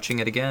it, watching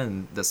it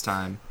again this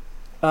time?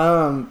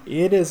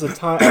 It is a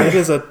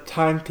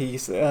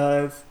timepiece,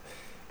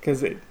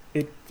 because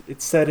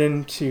it's set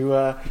into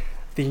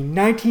the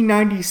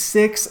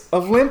 1996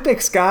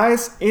 Olympics,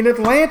 guys, in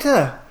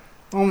Atlanta.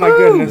 Oh my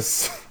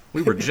goodness.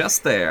 We were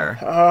just there.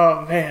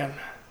 Oh man.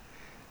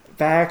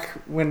 Back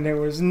when there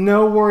was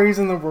no worries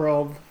in the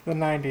world, the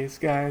 90s,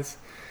 guys.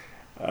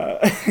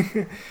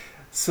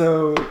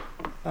 So,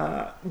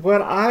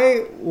 what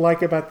I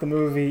like about the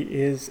movie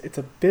is it's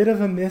a bit of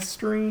a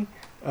mystery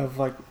of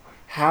like,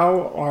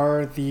 how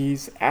are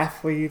these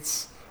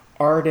athletes,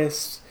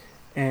 artists,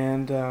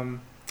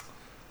 and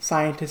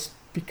scientists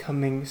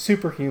becoming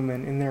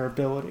superhuman in their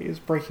abilities,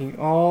 breaking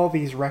all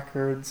these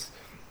records.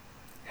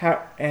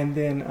 And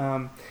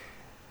then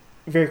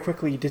very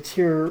quickly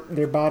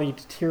their body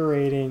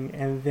deteriorating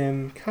and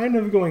them kind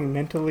of going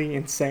mentally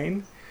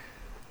insane.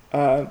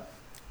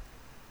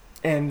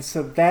 And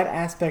so that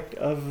aspect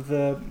of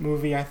the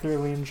movie I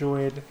thoroughly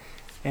enjoyed.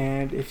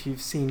 And if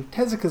you've seen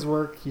Tezuka's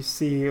work, you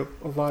see a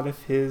lot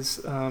of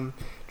his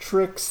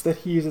tricks that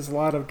he uses, a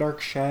lot of dark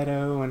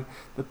shadow and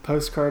the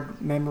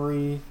postcard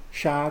memory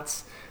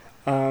shots.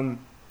 And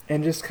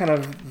just kind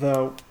of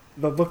the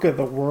look of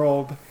the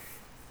world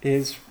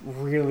is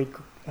really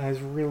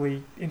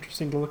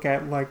interesting to look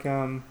at. Like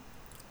at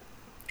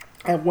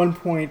one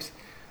point,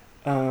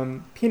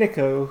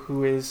 Pinako,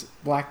 who is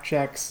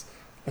Blackjack's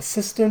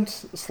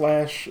assistant /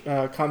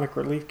 comic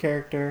relief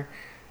character,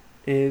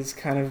 is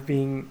kind of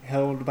being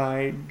held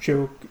by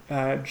Joe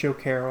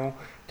Carroll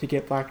to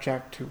get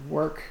Blackjack to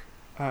work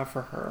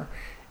for her.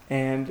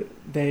 And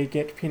they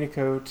get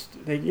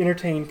they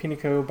entertain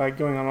Pinako by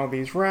going on all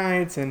these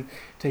rides and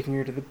taking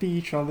her to the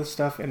beach and all this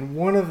stuff. And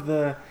one of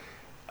the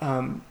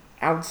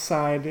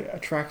outside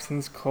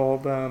attractions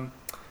called,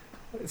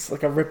 it's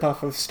like a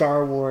ripoff of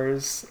Star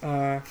Wars,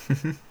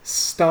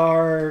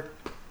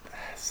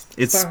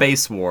 It's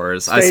Space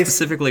Wars. I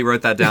specifically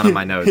wrote that down in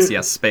my notes.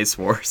 Yes, Space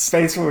Wars.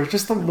 Space Wars.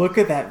 Just the look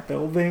of that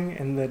building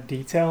and the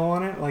detail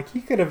on it. Like,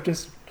 they could have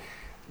just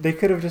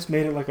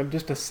made it like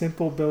just a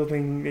simple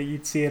building that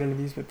you'd see at an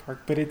amusement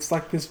park. But it's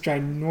like this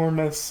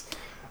ginormous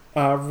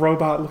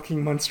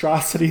robot-looking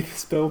monstrosity,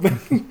 this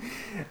building.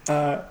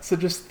 So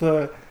just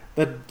the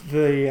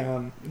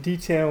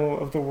detail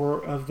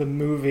of the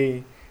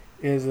movie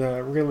is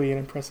really an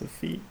impressive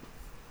feat.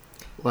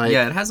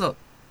 Yeah, it has a...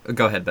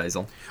 Go ahead,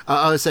 Basil.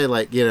 I would say,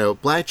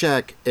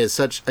 Blackjack is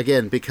such,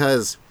 again,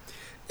 because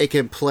it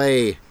can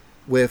play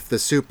with the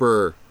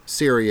super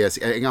serious,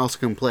 and also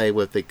can play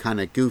with the kind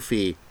of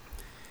goofy.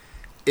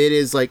 It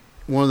is,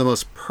 one of the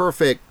most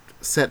perfect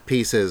set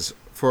pieces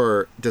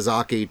for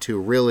Dazaki to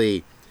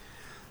really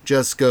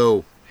just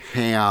go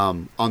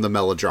ham on the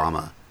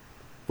melodrama,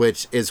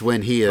 which is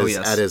when he is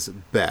at his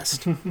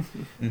best.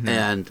 Mm-hmm.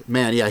 And,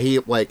 man, yeah,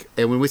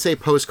 and when we say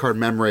postcard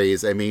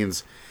memories, it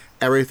means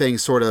everything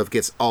sort of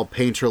gets all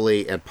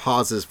painterly and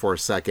pauses for a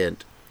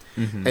second,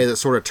 and it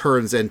sort of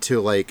turns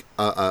into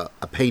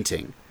a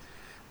painting.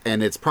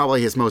 And it's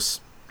probably his most,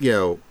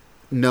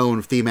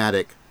 known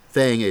thematic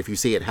thing. If you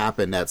see it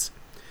happen, that's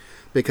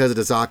because of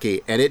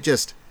Dazaki. And it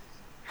just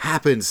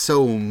happens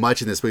so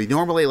much in this movie.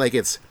 Normally,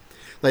 it's,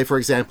 for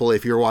example,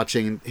 if you're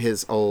watching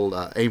his old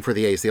Aim for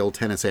the Ace, the old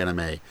tennis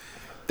anime,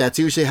 that's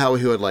usually how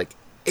he would,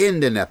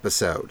 end an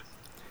episode.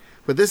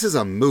 But this is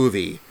a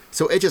movie.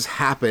 So it just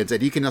happens,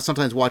 and you can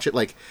sometimes watch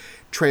it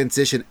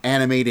transition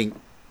animating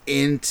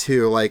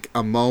into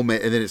a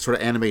moment, and then it sort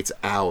of animates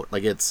out.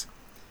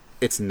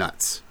 It's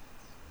nuts.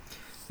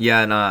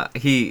 Yeah, and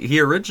he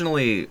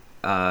originally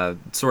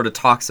sort of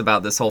talks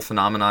about this whole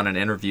phenomenon in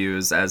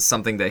interviews as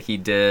something that he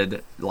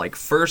did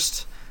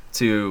first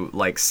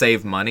to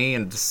save money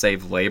and to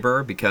save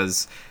labor,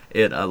 because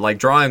it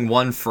drawing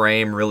one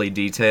frame really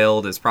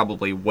detailed is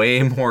probably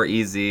way more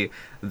easy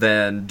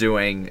than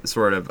doing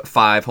sort of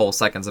 5 whole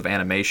seconds of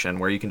animation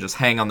where you can just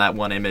hang on that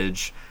one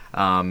image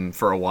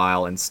for a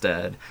while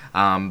instead.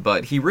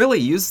 But he really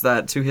used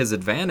that to his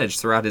advantage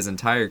throughout his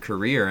entire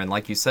career, and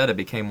like you said, it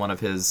became one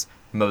of his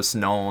most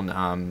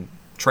known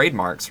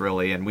trademarks,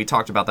 really. And we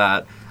talked about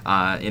that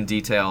in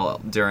detail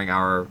during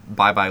our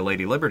Bye Bye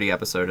Lady Liberty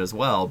episode as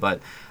well.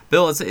 But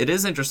Bill, it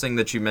is interesting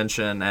that you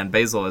mention, and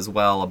Basil as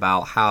well,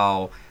 about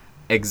how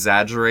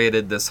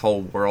exaggerated this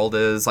whole world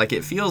is.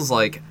 It feels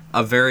like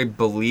a very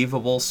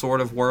believable sort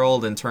of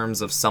world in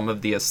terms of some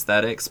of the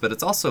aesthetics, but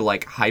it's also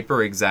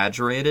hyper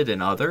exaggerated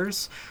in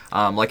others.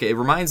 It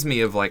reminds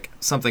me of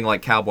something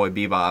like Cowboy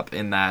Bebop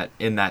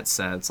in that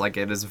sense.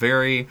 It is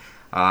very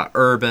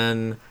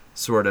urban,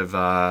 sort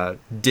of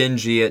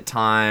dingy at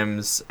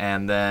times,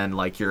 and then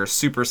your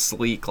super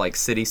sleek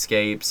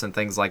cityscapes and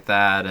things like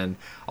that, and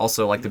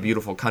also the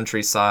beautiful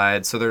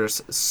countryside. So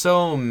there's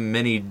so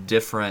many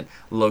different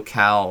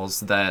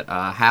locales that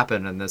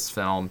happen in this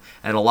film,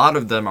 and a lot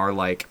of them are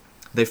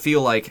they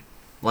feel like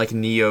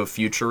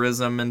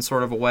neo-futurism in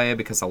sort of a way,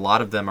 because a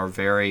lot of them are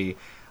very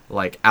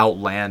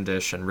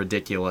outlandish and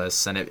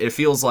ridiculous, and it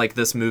feels like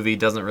this movie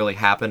doesn't really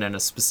happen in a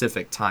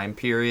specific time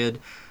period.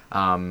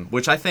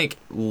 Which I think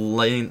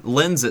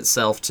lends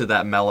itself to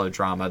that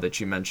melodrama that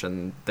you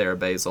mentioned there,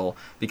 Basil,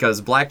 because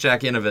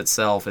Blackjack in of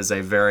itself is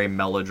a very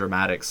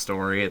melodramatic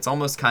story. It's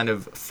almost kind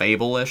of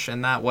fable-ish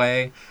in that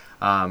way,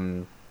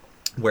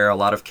 where a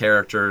lot of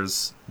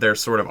characters, their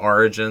sort of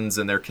origins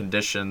and their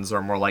conditions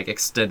are more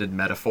extended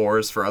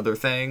metaphors for other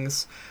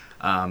things.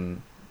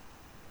 And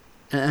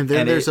then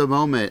there's a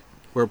moment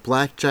where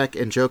Blackjack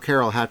and Joe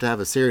Carroll have to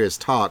have a serious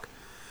talk,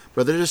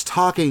 but they're just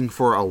talking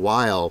for a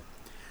while.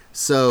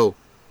 So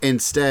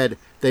instead,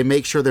 they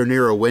make sure they're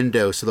near a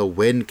window so the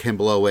wind can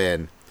blow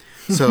in.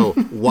 So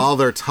while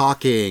they're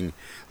talking,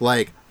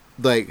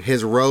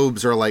 his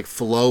robes are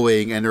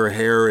flowing and her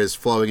hair is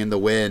flowing in the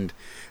wind,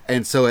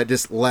 and so it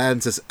just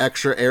lands this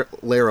extra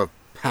layer of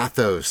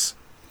pathos.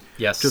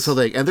 Yes.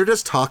 And they're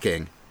just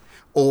talking,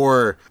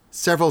 or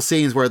several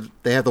scenes where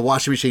they have the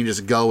washing machine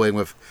just going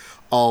with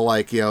all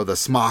like, you know, the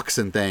smocks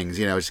and things,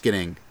 you know, just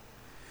getting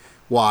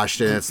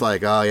washed, and it's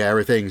like, oh yeah,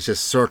 everything's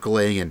just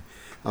circling and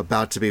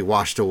about to be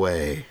washed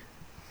away.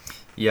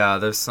 Yeah,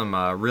 there's some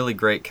really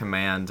great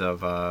command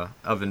of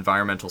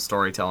environmental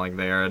storytelling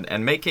there,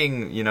 and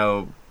making, you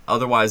know,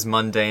 otherwise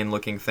mundane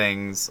looking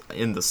things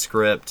in the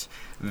script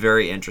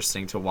very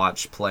interesting to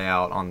watch play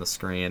out on the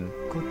screen.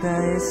 答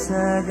え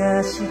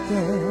探して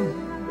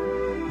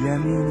闇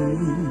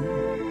に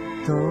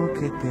溶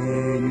けて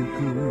ゆく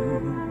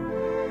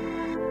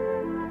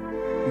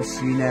失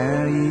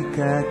い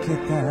かけ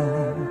た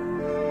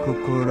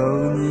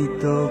心に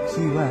時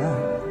は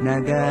流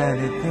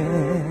れて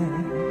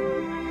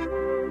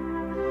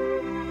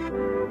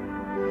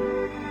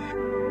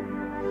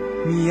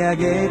見上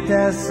げ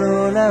た空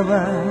は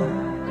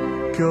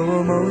今日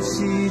も静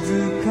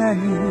かに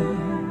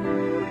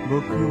僕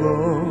を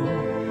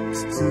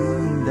包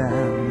んだ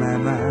ま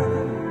ま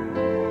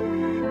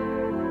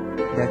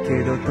だけ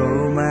ど止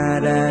ま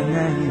ら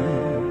ない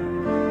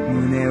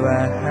胸は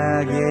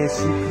激し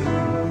く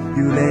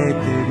揺れて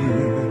る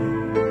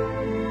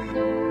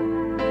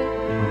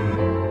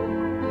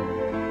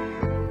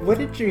What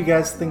did you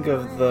guys think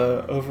of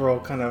the overall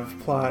kind of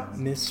plot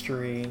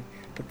mystery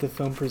that the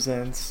film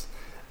presents?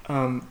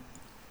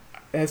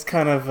 As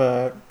kind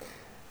of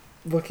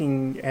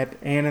looking at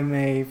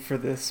anime for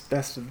this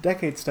best of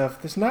decade stuff,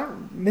 there's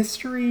not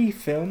mystery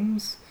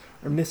films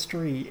or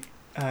mystery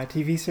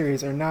TV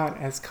series are not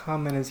as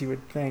common as you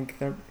would think.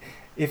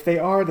 If they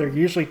are, they're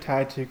usually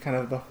tied to kind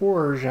of the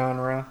horror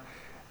genre,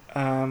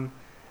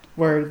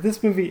 where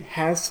this movie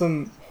has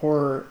some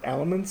horror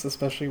elements,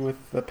 especially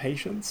with the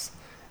patients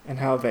and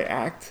how they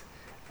act.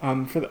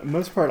 For the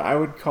most part, I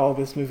would call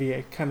this movie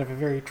a kind of a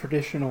very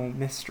traditional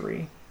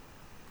mystery.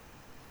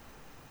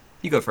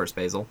 You go first,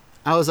 Basil.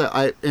 I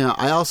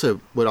also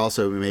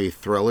would maybe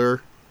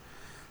thriller,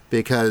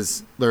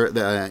 because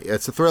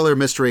it's a thriller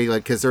mystery,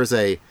 like, because there's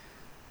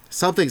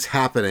something's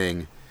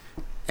happening,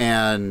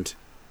 and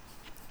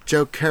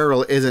Joe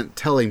Carroll isn't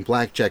telling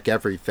Blackjack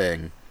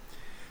everything,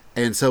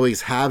 and so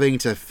he's having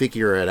to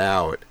figure it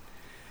out,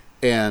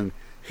 and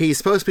he's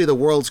supposed to be the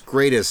world's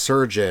greatest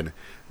surgeon,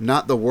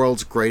 not the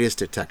world's greatest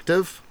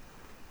detective,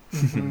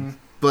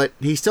 but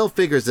he still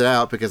figures it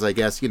out, because I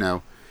guess, you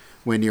know,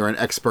 when you're an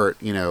expert,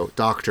 you know,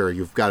 doctor,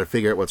 you've got to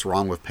figure out what's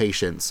wrong with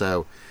patients.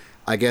 So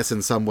I guess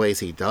in some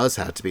ways he does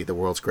have to be the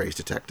world's greatest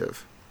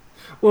detective.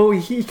 Well,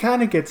 he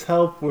kind of gets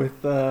help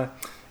with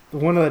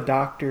one of the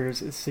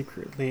doctors is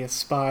secretly a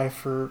spy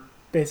for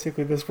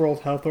basically this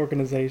World Health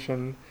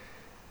Organization.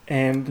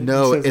 And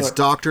no, it's like,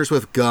 doctors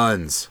with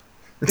guns.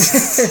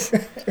 There's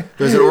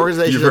an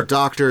organization of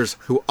doctors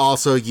who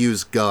also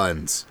use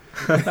guns,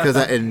 because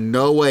that in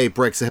no way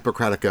breaks the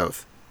Hippocratic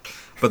Oath.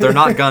 But they're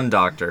not gun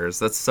doctors.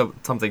 That's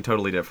something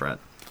totally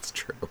different. That's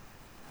true.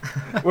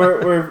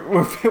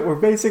 we're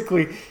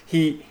basically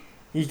he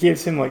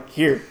gives him like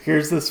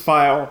here's this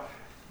file,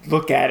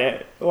 look at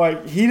it.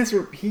 Like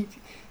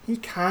he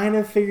kind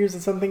of figures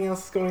that something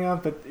else is going on,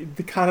 but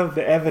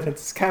the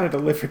evidence is kind of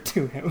delivered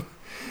to him.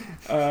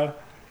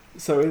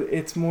 So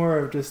it's more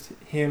of just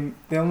him.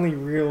 The only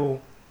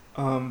real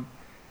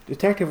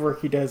detective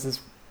work he does is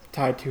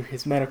tied to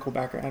his medical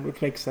background,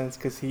 which makes sense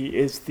because he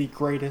is the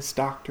greatest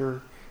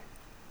doctor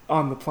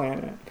on the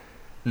planet.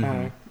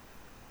 Mm-hmm.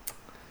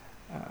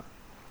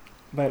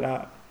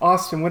 But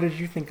Austin, what did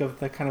you think of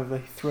the kind of the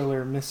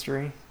thriller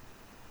mystery?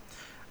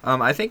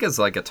 I think as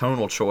like a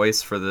tonal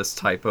choice for this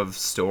type of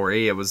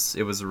story, it was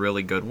a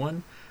really good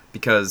one,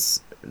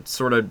 because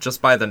sort of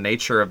just by the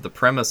nature of the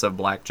premise of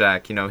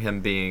Blackjack, you know, him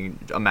being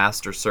a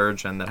master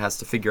surgeon that has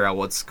to figure out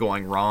what's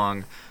going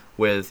wrong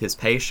with his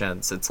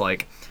patients. It's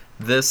like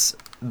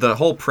the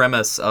whole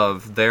premise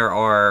of there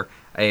are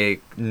a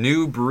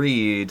new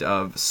breed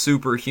of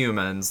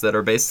superhumans that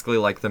are basically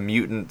like the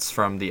mutants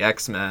from the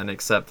X-Men,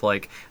 except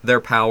like their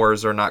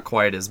powers are not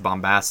quite as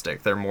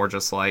bombastic. They're more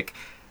just like,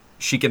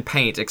 she can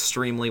paint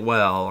extremely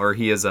well, or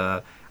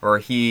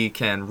he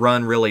can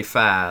run really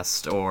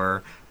fast,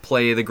 or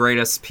play the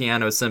greatest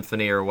piano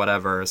symphony or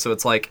whatever. So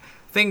it's like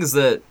things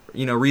that,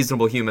 you know,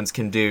 reasonable humans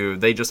can do.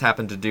 They just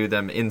happen to do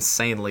them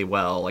insanely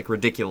well, like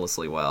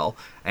ridiculously well.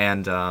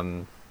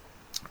 And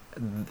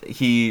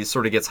he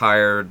sort of gets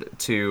hired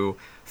to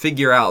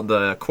figure out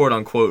the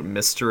quote-unquote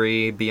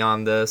mystery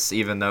beyond this,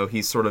 even though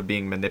he's sort of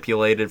being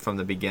manipulated from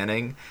the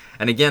beginning.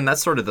 And again,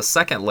 that's sort of the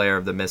second layer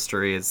of the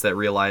mystery, is that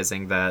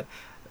realizing that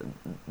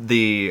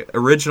the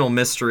original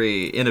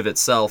mystery in of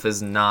itself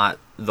is not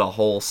the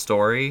whole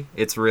story.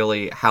 It's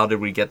really how did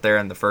we get there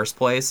in the first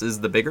place is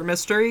the bigger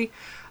mystery.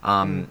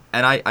 And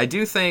I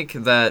do think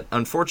that,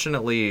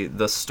 unfortunately,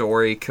 the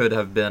story could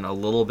have been a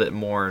little bit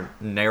more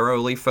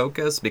narrowly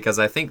focused, because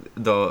I think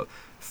the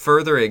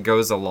further it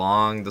goes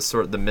along,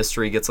 the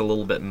mystery gets a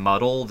little bit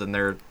muddled, and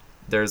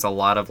there's a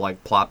lot of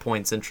like plot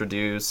points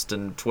introduced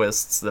and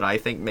twists that I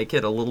think make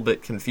it a little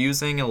bit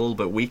confusing, a little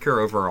bit weaker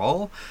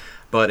overall.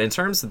 But in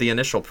terms of the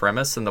initial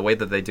premise and the way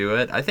that they do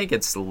it, I think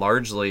it's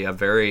largely a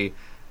very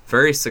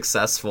very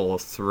successful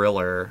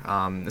thriller,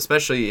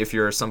 especially if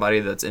you're somebody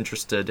that's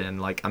interested in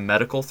like a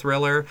medical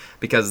thriller,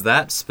 because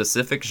that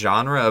specific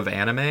genre of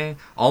anime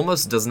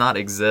almost does not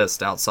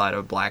exist outside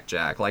of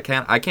Blackjack. Like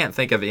I can't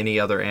think of any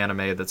other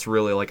anime that's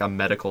really like a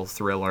medical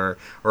thriller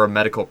or a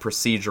medical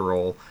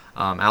procedural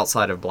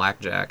outside of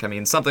Blackjack. I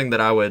mean, something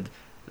that I would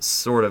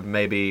sort of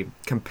maybe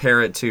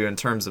compare it to in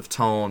terms of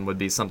tone would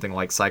be something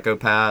like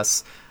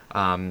Psycho-Pass,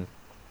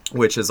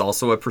 which is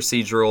also a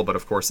procedural, but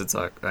of course it's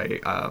a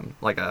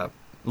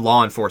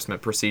law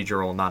enforcement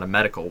procedural, not a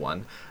medical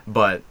one.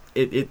 But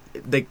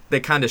they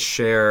kind of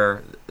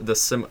share the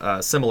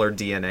similar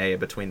DNA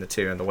between the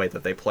two and the way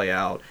that they play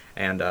out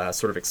and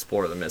sort of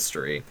explore the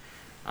mystery.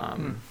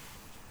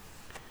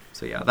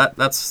 So yeah,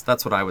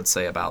 that's what I would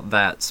say about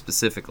that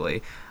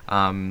specifically.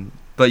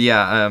 But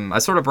yeah, I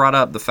sort of brought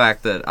up the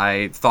fact that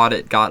I thought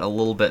it got a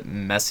little bit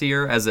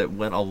messier as it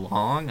went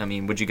along. I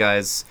mean, would you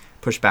guys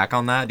push back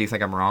on that? Do you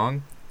think I'm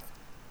wrong?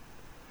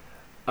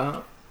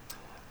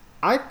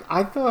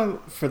 I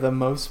thought for the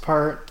most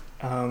part,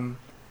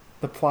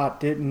 the plot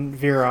didn't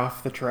veer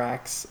off the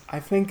tracks. I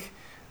think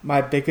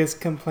my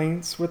biggest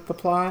complaints with the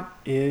plot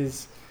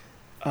is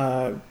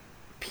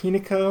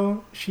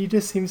Pinako. She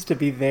just seems to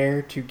be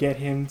there to get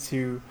him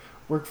to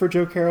work for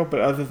Joe Carroll, but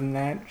other than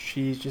that,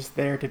 she's just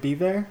there to be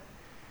there.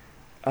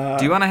 Do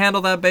you want to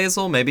handle that,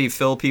 Basil? Maybe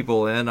fill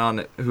people in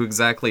on who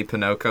exactly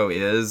Pinako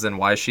is and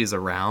why she's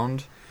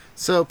around?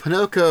 So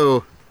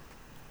Pinako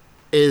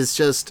is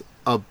just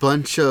a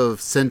bunch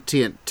of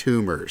sentient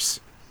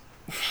tumors.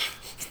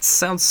 It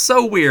sounds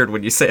so weird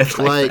when you say it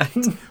like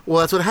that.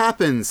 Well, that's what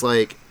happens.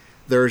 Like,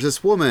 there's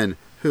this woman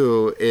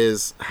who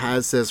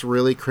has this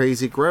really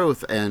crazy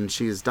growth, and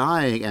she's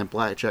dying, and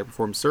Blackjack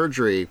performs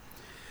surgery,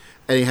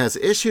 and he has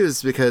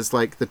issues because,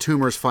 like, the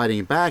tumor's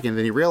fighting back, and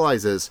then he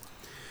realizes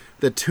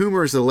the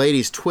tumor is the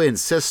lady's twin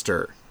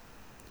sister.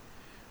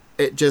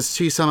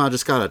 She somehow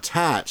just got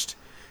attached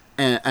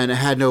and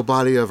had no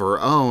body of her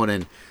own,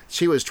 and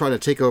she was trying to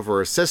take over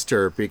her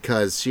sister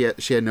because she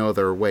had no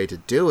other way to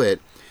do it.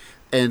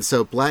 And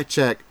so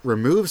Blackjack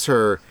removes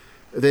her,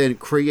 then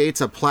creates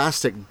a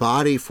plastic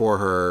body for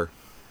her,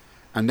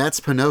 and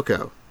that's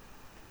Pinako.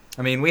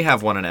 I mean, we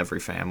have one in every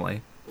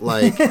family.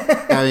 Like,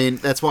 I mean,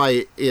 that's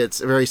why it's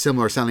very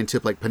similar sounding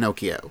to, like,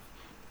 Pinocchio.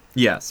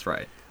 Yes,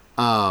 right.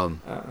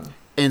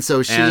 And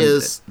so she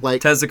is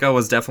like Tezuka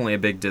was definitely a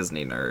big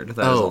Disney nerd.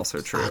 That is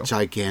also true.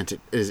 Gigantic.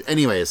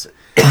 Anyways,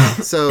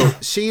 so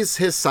she's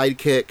his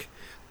sidekick.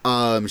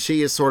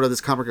 She is sort of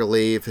this comic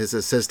relief, his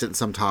assistant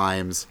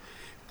sometimes.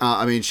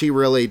 I mean, she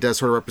really does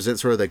sort of represent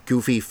sort of the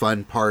goofy,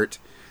 fun part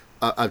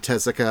of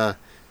Tezuka,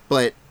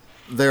 but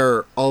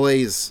they're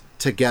always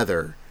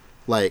together.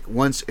 Like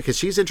once, because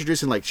she's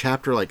introducing like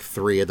chapter like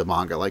 3 of the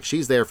manga. Like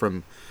she's there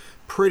from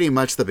pretty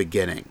much the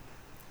beginning.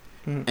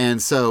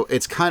 And so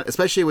it's kind of,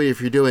 especially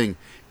if you're doing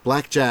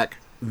Blackjack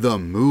the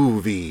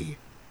movie,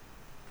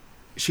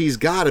 she's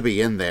got to be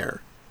in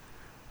there.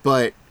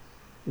 But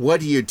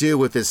what do you do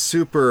with this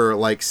super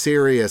like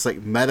serious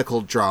like medical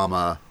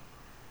drama,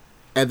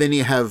 and then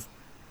you have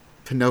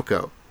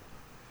Pinako?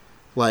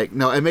 Like,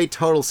 no, it made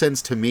total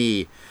sense to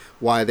me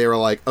why they were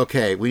like,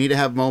 okay, we need to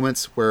have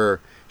moments where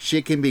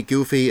she can be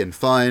goofy and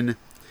fun,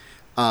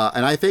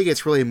 and I think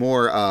it's really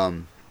more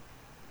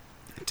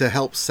to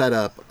help set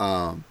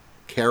up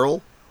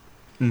Carol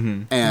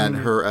and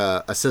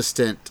her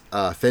assistant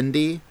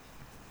Fendi,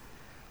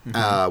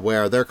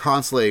 where they're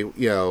constantly,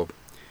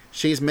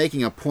 she's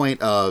making a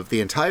point of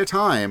the entire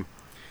time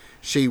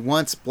she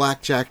wants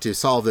Blackjack to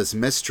solve this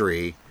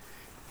mystery,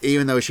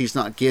 even though she's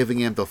not giving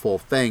him the full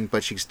thing,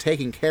 but she's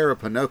taking care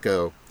of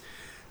Pinako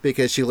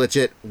because she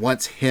legit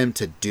wants him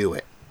to do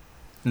it.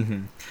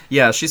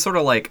 Yeah, she sort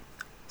of like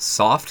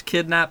soft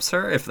kidnaps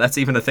her, if that's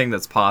even a thing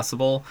that's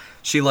possible.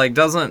 She like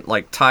doesn't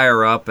like tie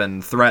her up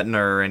and threaten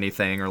her or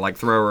anything, or like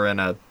throw her in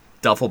a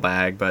duffel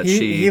bag, but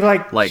she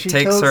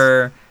takes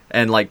her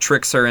and like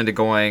tricks her into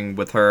going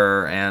with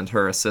her and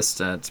her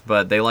assistant.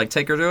 But they like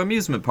take her to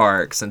amusement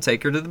parks and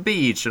take her to the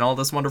beach and all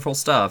this wonderful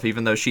stuff,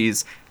 even though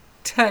she's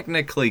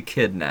technically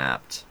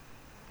kidnapped.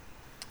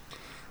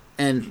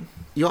 And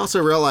you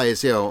also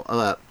realize,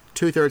 about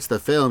 2/3 of the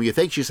film, you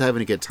think she's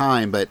having a good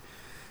time, but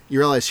you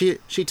realize she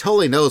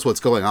totally knows what's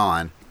going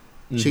on.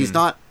 She's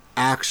not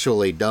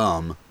actually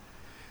dumb,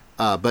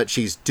 but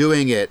she's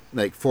doing it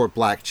like for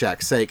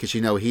Blackjack's sake,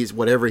 because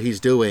whatever he's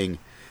doing,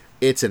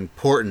 it's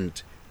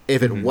important.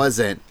 If it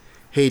wasn't,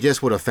 he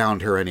just would have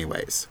found her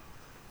anyways.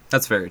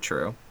 That's very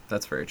true. But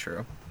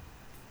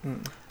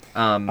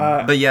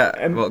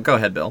yeah, well, go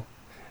ahead, Bill.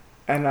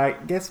 And I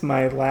guess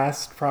my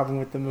last problem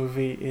with the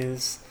movie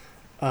is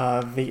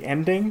the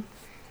ending.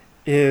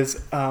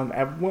 Is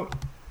at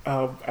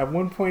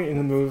one point in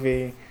the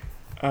movie,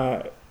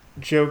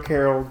 Joe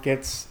Carroll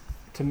gets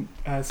to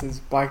says,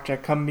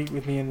 "Blackjack, come meet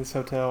with me in this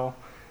hotel,"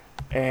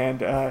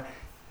 and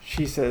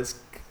she says,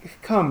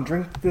 "Come,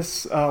 drink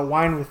this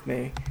wine with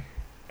me,"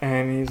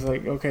 and he's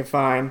like, "Okay,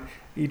 fine."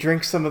 He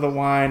drinks some of the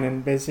wine,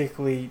 and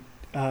basically,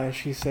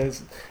 she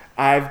says,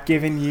 "I've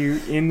given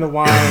you in the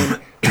wine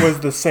was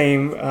the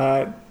same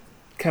kind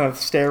of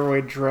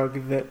steroid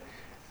drug that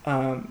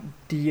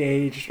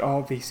de-aged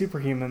all the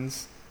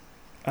superhumans,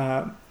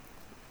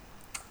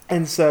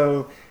 and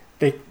so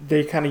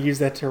they kind of use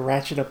that to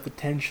ratchet up the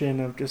tension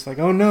of just like,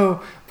 oh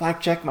no,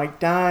 Blackjack might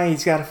die.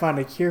 He's got to find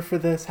a cure for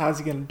this. How's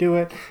he gonna do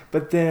it?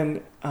 But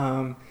then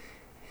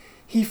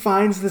he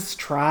finds this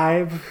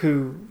tribe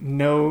who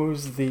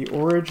knows the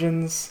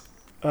origins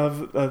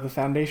of the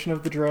foundation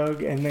of the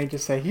drug, and they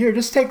just say, here,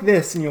 just take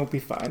this and you'll be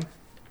fine.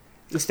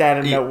 Just out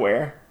of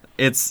nowhere.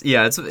 It's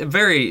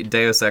very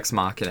Deus Ex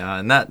Machina,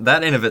 and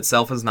that in of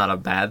itself is not a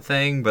bad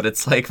thing, but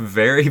it's like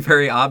very,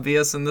 very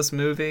obvious in this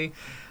movie,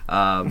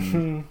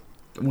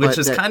 which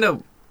is kind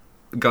of.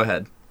 Go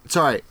ahead.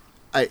 Sorry,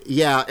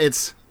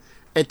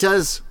 it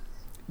does.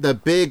 The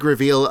big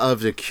reveal of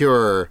the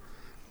cure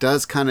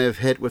does kind of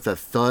hit with a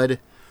thud,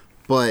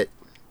 but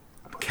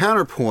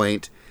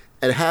counterpoint,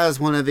 it has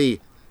one of the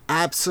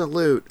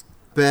absolute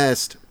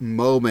best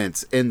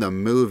moments in the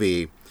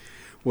movie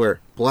where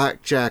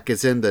Blackjack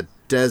is in the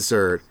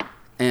desert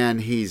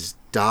and he's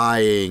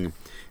dying,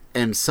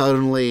 and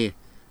suddenly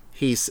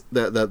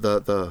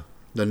the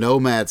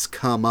nomads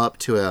come up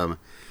to him,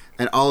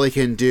 and all he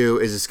can do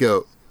is just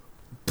go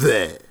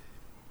bleh,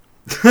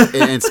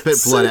 and spit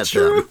blood at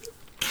them.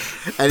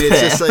 And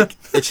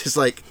it's just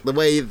like the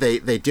way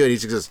they do it,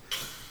 he's just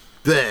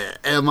bleh,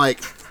 and I'm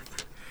like,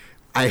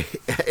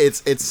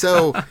 it's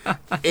so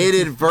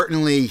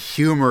inadvertently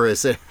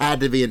humorous. It had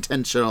to be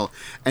intentional,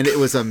 and it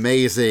was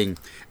amazing.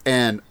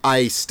 And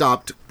I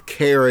stopped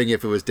caring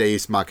if it was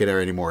Deus Machina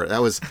anymore.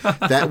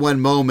 That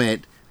one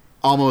moment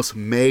almost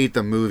made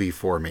the movie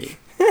for me.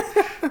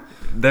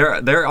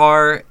 There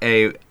are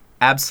a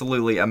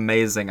absolutely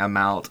amazing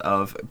amount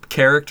of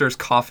characters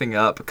coughing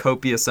up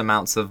copious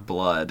amounts of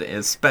blood,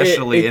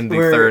 especially in the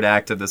third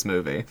act of this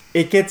movie.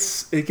 It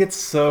gets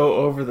so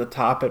over the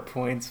top at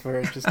points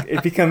where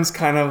it becomes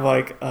kind of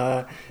like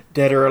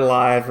Dead or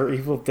Alive or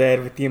Evil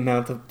Dead with the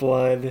amount of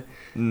blood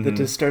that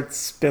just starts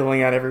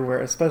spilling out everywhere,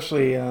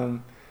 especially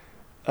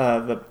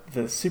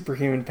the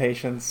superhuman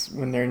patients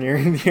when they're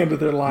nearing the end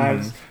of their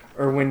lives,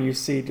 or when you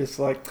see just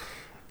like,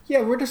 yeah,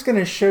 we're just going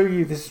to show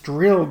you this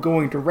drill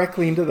going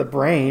directly into the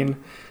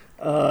brain.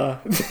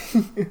 It's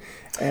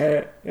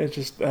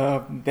just,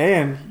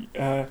 man,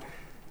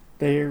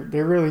 they're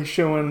really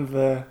showing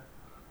the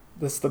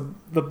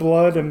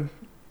blood and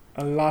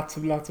lots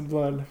of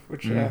blood,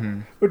 which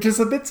is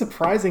a bit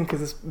surprising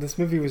because this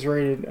movie was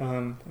rated,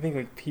 I think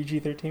like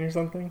PG-13 or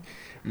something,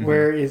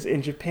 whereas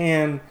in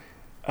Japan,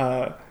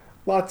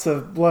 lots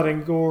of blood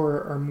and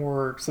gore are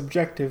more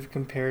subjective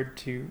compared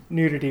to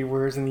nudity,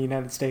 whereas in the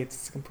United States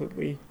it's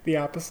completely the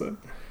opposite.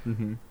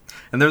 And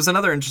there's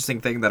another interesting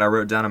thing that I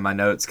wrote down in my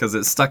notes because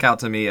it stuck out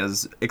to me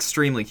as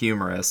extremely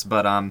humorous,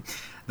 but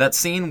that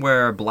scene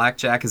where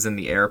Blackjack is in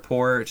the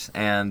airport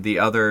and the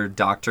other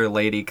doctor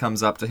lady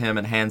comes up to him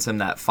and hands him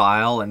that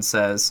file and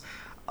says,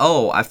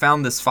 "Oh, I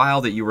found this file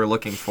that you were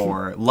looking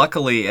for.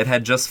 Luckily, it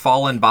had just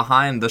fallen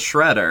behind the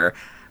shredder.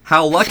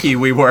 How lucky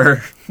we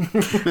were."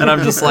 And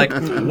I'm just like,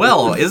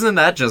 well, isn't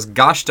that just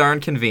gosh darn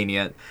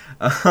convenient?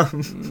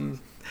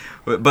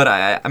 But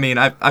I mean,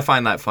 I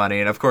find that funny.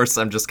 And of course,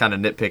 I'm just kind of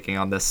nitpicking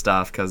on this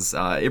stuff because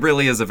it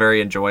really is a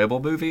very enjoyable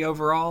movie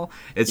overall.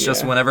 It's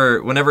just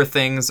whenever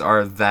things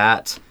are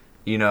that,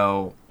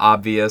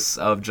 obvious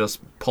of just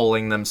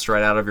pulling them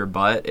straight out of your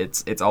butt,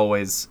 it's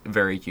always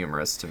very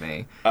humorous to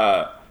me.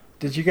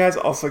 Did you guys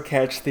also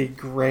catch the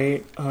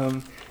great,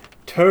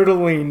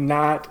 totally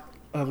not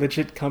a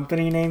legit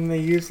company name they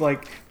use?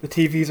 Like, the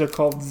TVs are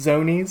called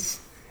Zonies.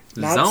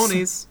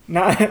 Zonies?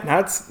 Not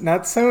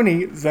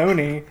Sony,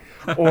 Zony.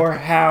 Or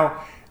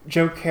how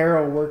Joe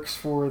Carroll works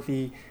for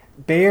the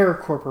Bayer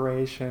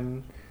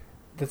Corporation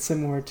that's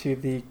similar to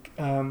the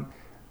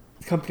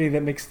company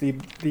that makes the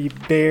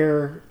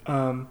Bayer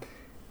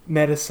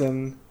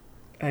medicine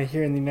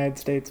here in the United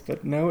States.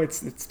 But no, it's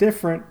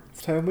different.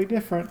 It's totally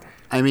different.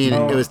 I mean,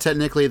 it was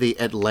technically the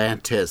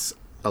Atlantis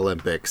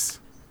Olympics,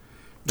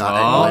 not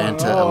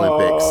Atlanta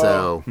Olympics,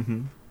 so...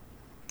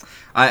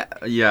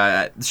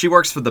 She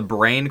works for the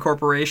Brain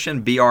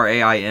Corporation,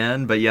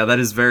 BRAIN, but yeah, that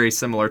is very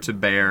similar to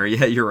Bayer.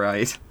 Yeah, you're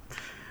right.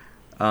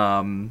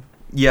 In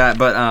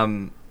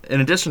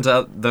addition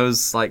to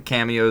those like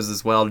cameos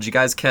as well, did you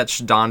guys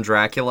catch Don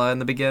Dracula in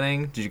the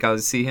beginning? Did you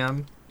guys see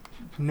him?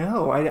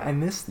 No, I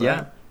missed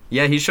that.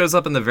 Yeah, he shows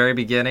up in the very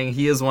beginning.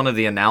 He is one of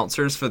the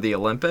announcers for the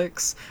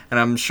Olympics, and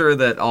I'm sure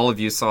that all of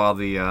you saw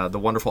the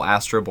wonderful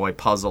Astro Boy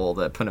puzzle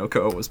that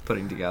Pinocchio was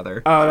putting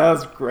together. Oh, that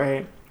was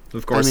great.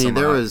 Of course, I mean,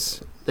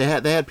 They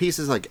had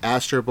pieces like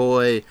Astro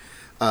Boy,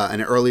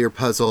 an earlier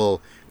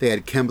puzzle. They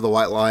had Kimba the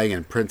White Lion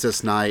and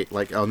Princess Knight.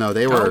 Like, oh no,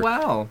 they were. Oh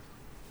wow.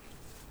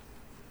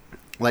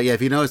 Like, yeah,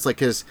 if you notice, like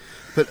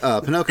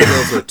Pinocchio,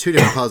 those were two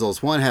different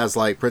puzzles. One has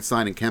like Princess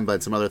Knight and Kimba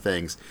and some other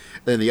things.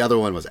 Then the other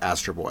one was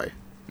Astro Boy.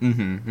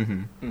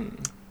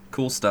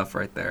 Cool stuff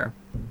right there.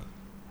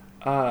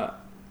 I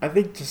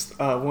think just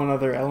one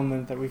other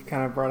element that we've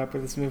kind of brought up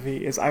with this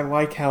movie is I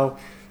like how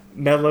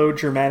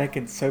melodramatic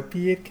and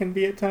soapy it can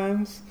be at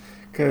times.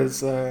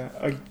 because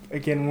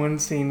again, one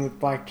scene with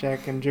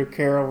Blackjack and Joe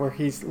Carroll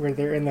where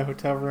they're in the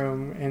hotel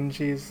room and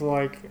she's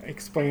like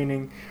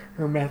explaining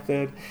her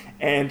method,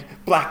 and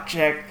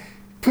Blackjack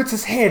puts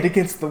his hand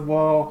against the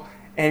wall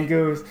and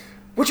goes,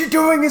 "What you're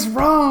doing is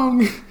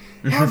wrong.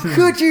 How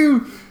could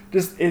you?"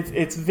 Just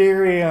it's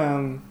very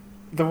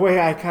the way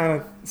I kind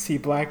of see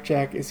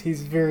Blackjack is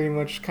he's very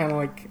much kind of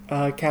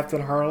like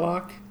Captain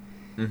Harlock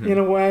in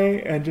a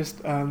way, and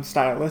just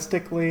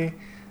stylistically.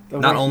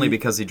 Not only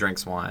because he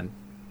drinks wine.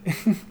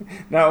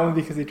 Not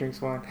only because he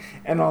drinks wine,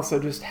 and also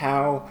just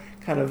how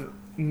kind of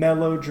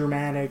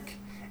melodramatic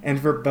and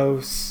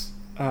verbose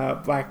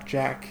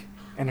Blackjack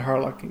and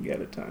Harlock can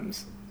get at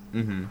times.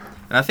 And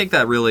I think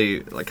that really,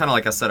 kind of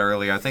like I said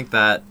earlier, I think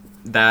that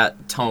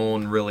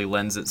tone really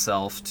lends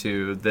itself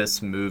to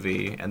this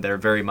movie, and they're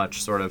very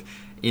much sort of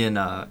in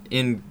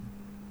harmony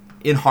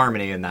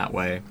in that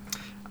way.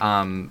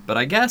 But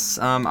I guess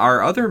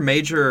our other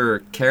major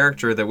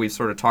character that we've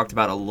sort of talked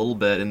about a little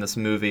bit in this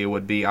movie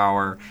would be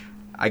our,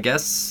 I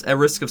guess, at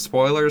risk of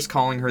spoilers,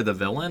 calling her the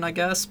villain, I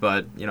guess.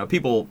 But,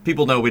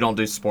 people know we don't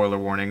do spoiler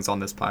warnings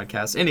on this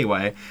podcast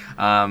anyway.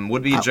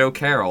 Would be Joe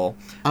Carroll.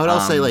 I would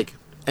also say, like,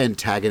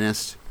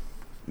 antagonist.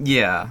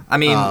 Yeah. I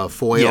mean...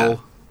 foil. Yeah.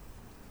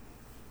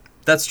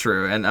 That's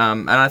true. And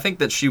I think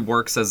that she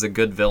works as a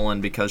good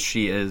villain because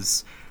she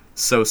is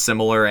so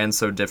similar and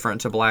so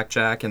different to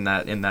Blackjack in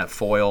that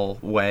foil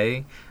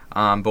way.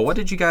 But what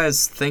did you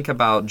guys think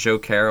about Joe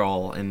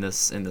Carroll in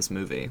this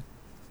movie?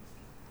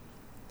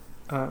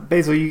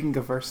 Basil, you can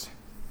go first.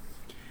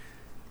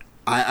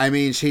 I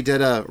mean, she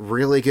did a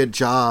really good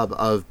job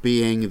of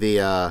being the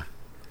I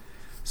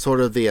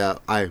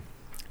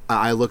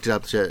looked it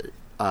up to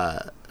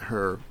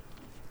her.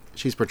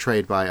 She's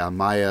portrayed by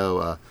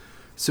Mayo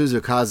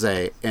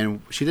Suzukaze,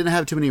 and she didn't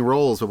have too many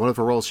roles, but one of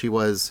her roles she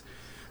was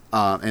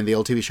in the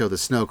old TV show The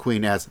Snow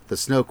Queen as the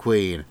Snow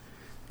Queen,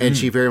 and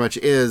she very much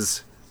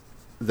is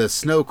the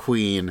Snow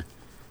Queen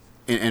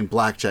in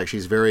Blackjack.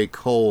 She's very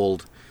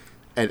cold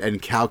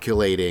and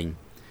calculating,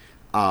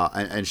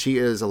 and she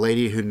is a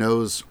lady who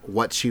knows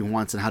what she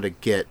wants and how to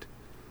get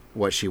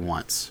what she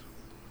wants.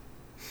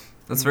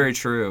 That's very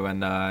true,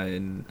 and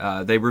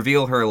they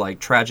reveal her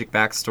tragic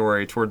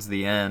backstory towards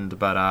the end,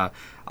 but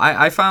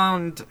I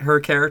found her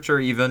character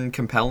even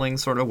compelling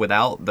sort of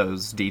without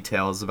those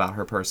details about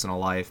her personal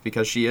life,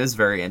 because she is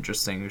very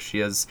interesting. She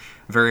is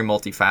very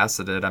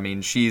multifaceted. I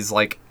mean, she's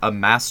like a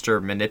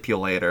master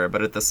manipulator,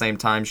 but at the same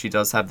time she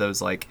does have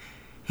those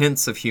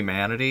hints of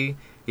humanity,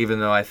 even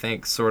though I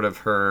think sort of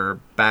her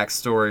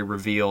backstory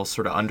reveal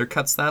sort of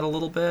undercuts that a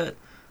little bit.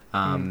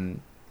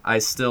 I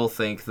still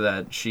think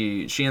that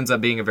she ends up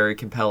being a very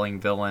compelling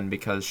villain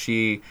because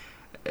she,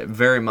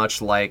 very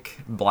much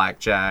like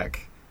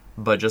Blackjack,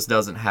 but just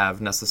doesn't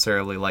have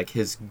necessarily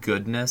his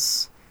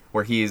goodness,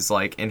 where he's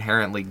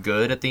inherently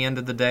good at the end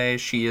of the day.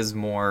 She is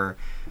more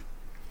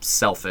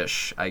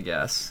selfish, I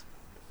guess.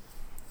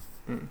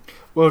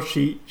 Well,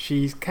 she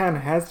kind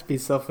of has to be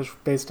selfish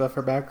based off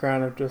her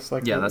background of just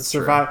that's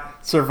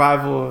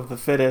survival of the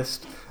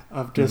fittest,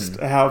 of just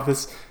how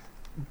this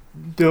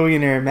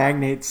billionaire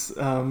magnates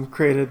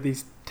created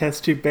these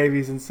test tube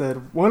babies and said,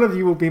 one of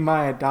you will be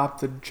my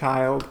adopted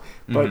child,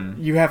 but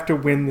you have to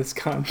win this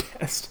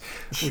contest,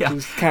 which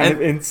is kind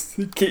of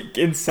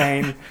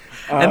insane.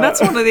 And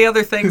that's one of the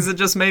other things that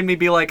just made me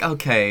be like,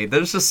 okay,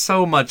 there's just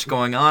so much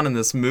going on in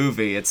this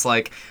movie. It's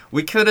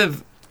we could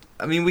have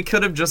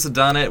just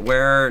done it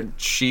where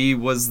she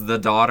was the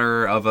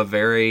daughter of a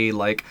very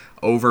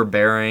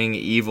overbearing,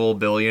 evil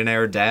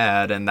billionaire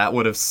dad, and that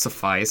would have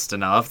sufficed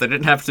enough. They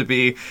didn't have to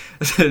be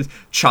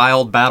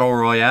child battle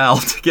royale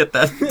to get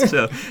that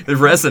to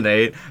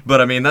resonate.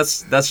 But I mean,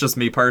 that's just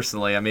me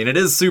personally. I mean, it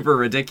is super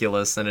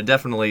ridiculous, and it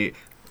definitely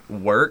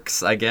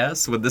works, I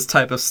guess, with this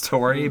type of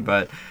story.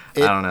 But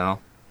I don't know.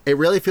 It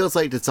really feels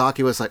like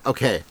Tazaki was like,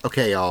 okay,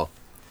 y'all.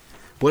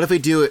 What if we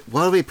do it?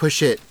 What if we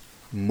push it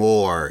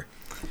more?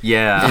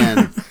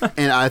 Yeah.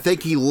 And I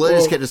think he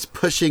literally kept just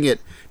pushing it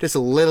just a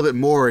little bit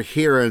more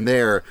here and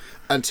there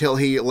until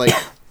he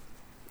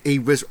he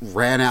just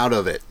ran out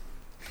of it.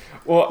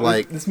 Well,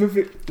 this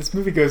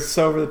movie goes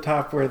so over the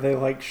top where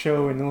they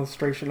show an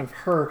illustration of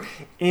her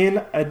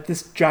in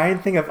this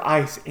giant thing of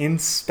ice in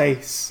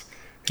space.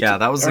 Yeah,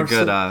 that was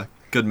a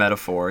good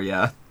metaphor.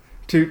 Yeah.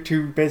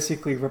 To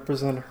basically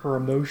represent her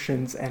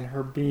emotions and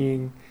her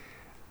being,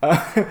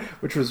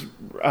 which was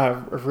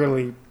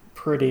really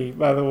pretty,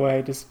 by the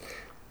way. Just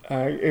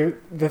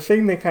the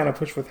thing they kind of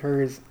push with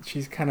her is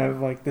she's kind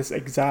of like this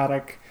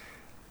exotic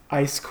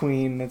ice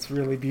queen that's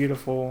really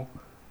beautiful,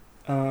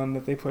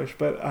 that they push.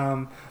 But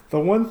the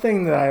one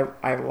thing that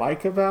I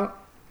like about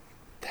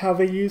how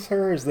they use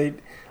her is they,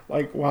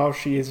 while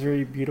she is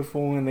very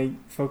beautiful and they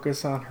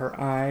focus on her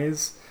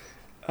eyes,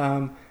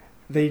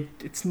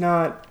 it's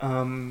not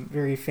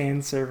very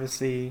fan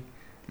servicey.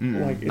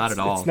 Not at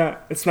all.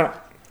 It's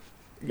not.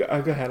 Go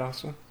ahead,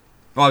 Austin.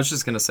 Well, I was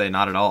just gonna say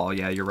not at all.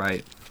 Yeah, you're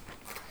right.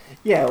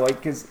 Yeah,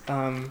 because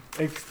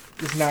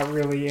there's not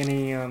really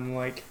any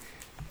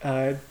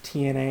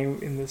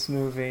TNA in this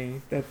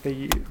movie,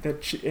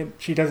 that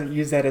she doesn't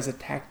use that as a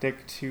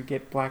tactic to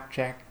get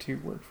Blackjack to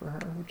work for her,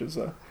 which is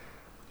a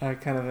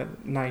kind of a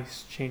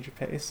nice change of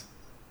pace.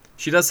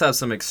 She does have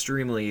some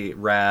extremely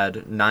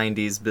rad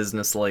 90s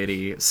business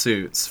lady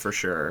suits, for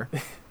sure.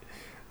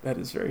 That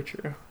is very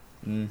true.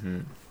 Mm-hmm.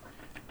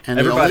 And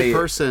the only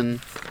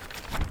person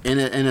in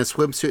a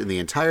swimsuit in the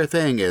entire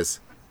thing is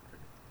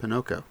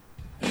Pinocchio.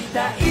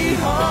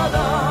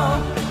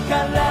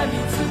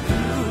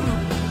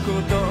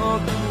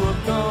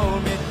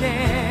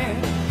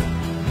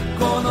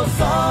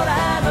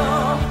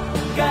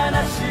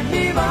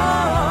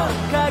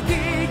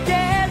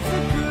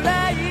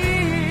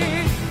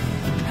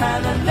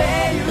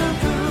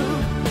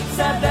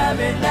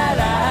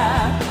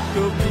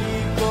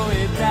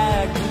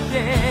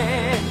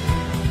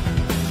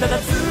 ただ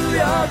強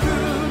く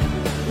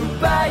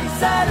奪い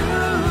去る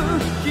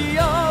記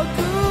憶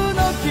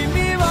の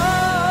君を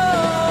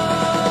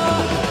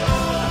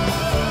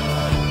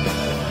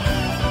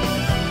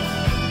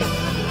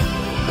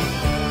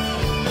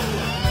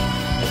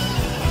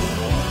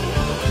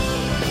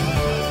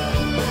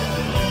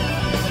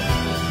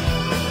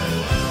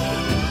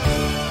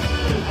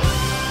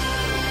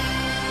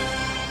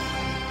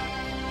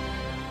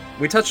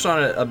We touched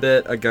on it a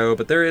bit ago,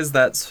 but there is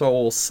that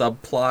whole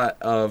subplot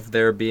of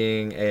there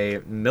being a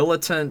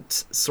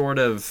militant sort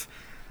of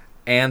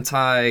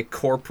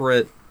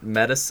anti-corporate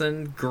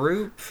medicine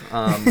group.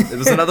 It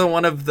was another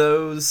one of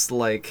those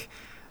like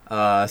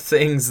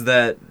things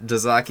that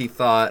Dazaki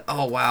thought,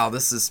 oh wow,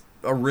 this is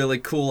a really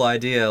cool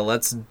idea.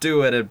 Let's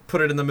do it and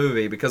put it in the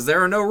movie because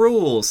there are no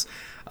rules.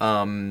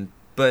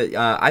 But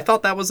I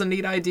thought that was a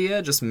neat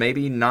idea, just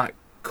maybe not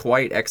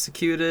quite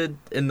executed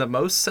in the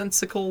most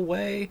sensical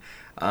way.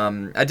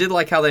 I did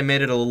like how they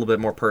made it a little bit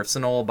more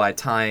personal by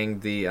tying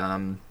the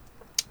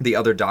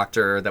other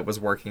doctor that was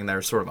working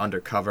there sort of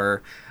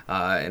undercover,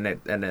 and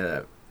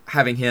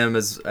having him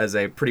as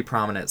a pretty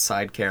prominent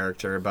side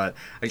character. But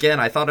again,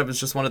 I thought it was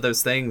just one of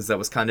those things that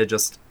was kind of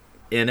just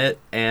in it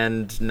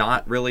and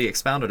not really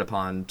expounded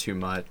upon too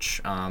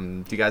much.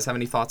 Do you guys have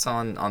any thoughts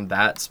on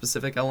that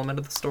specific element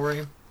of the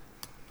story?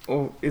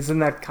 Well, isn't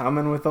that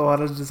common with a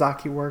lot of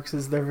Dazaki works?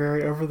 Is they're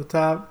very over the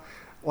top?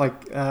 Like,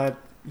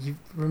 you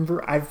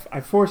remember, I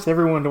forced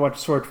everyone to watch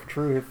Sword for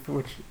Truth,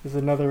 which is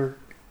another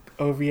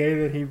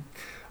OVA he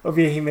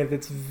made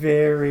that's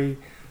very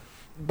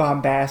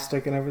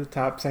bombastic and over the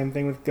top. Same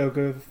thing with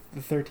Go-Go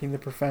the 13, The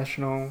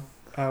Professional,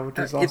 which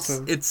is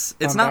also it's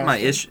not my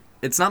issue.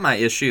 It's not my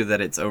issue that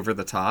it's over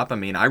the top. I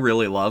mean, I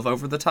really love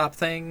over the top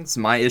things.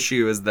 My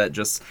issue is that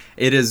just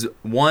it is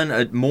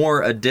one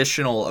more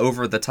additional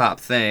over the top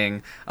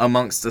thing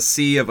amongst a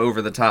sea of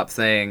over the top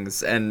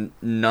things, and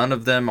none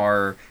of them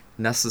are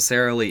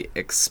necessarily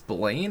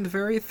explained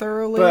very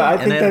thoroughly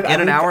in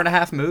an hour and a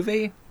half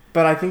movie.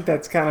 But I think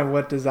that's kind of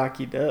what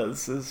Dazaki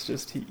does. Is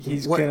just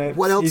he's gonna.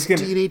 What else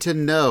do you need to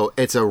know?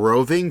 It's a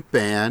roving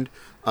band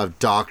of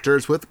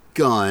doctors with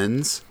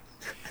guns.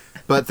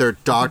 But they're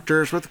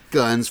doctors with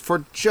guns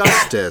for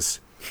justice.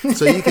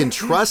 So you can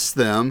trust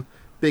them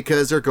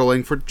because they're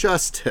going for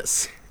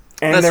justice.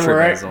 And that's true,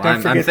 Basil.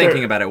 I'm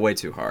thinking about it way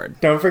too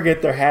hard. Don't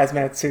forget their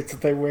hazmat suits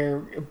that they wear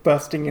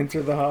busting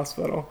into the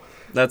hospital.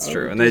 That's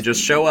true. And they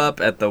just show up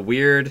at the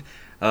weird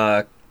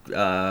oil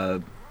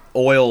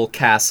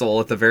castle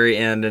at the very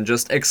end and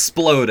just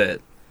explode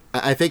it.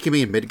 I think you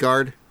mean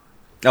Midgard.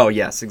 Oh,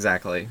 yes,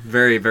 exactly.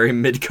 Very, very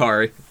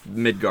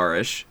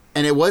Midgar-ish.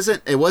 And it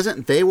wasn't,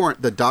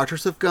 the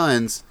Doctors of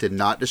Guns did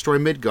not destroy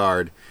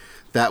Midgard.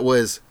 That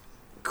was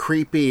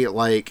creepy,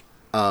 like,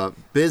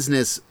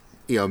 business,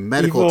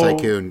 medical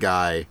tycoon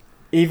guy.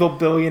 Evil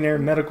billionaire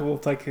medical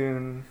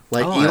tycoon.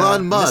 Like,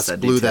 Elon Musk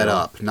blew that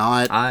up,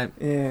 not... I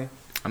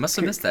must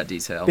have missed that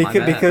detail.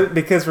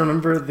 Because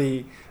remember,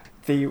 the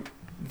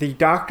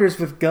doctors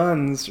with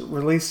guns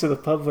released to the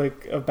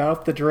public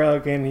about the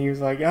drug, and he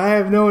was like, I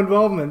have no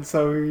involvement,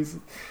 so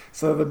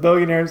the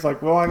billionaire's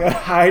like, well, I gotta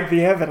hide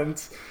the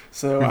evidence.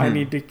 So I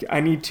need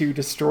to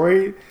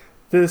destroy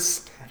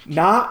this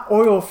not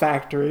oil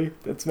factory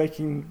that's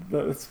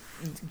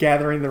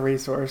gathering the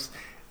resource,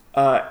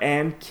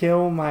 and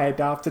kill my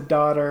adopted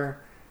daughter,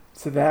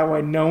 so that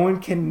way no one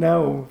can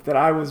know that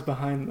I was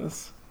behind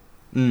this.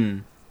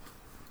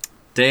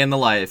 Day in the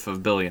life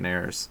of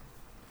billionaires.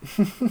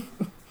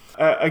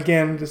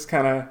 Again, just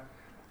kind of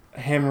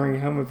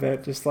hammering home a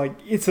bit, just like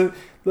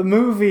the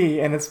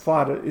movie and its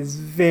plot is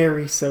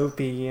very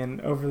soapy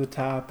and over the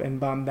top and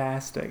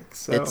bombastic.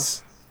 So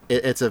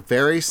it's a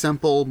very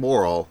simple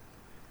moral: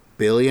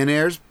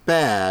 billionaires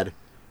bad,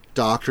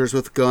 doctors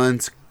with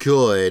guns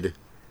good.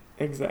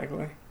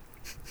 Exactly.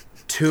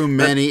 Too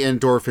many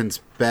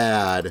endorphins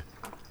bad.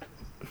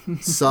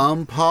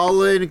 Some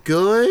pollen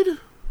good.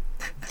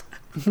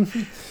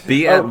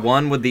 Be at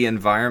one with the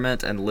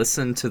environment and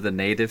listen to the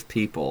native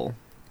people.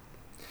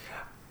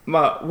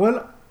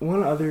 One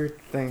other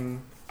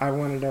thing I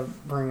wanted to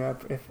bring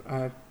up,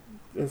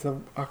 as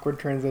an awkward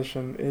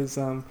transition, is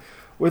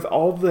with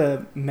all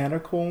the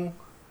medical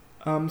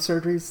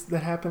surgeries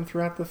that happen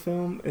throughout the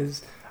film,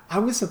 is I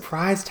was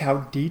surprised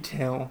how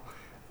detailed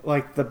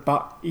like the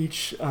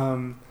body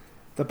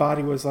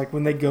was like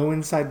when they go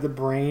inside the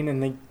brain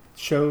and they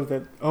show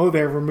that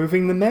they're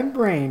removing the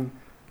membrane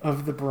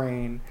of the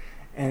brain,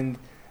 and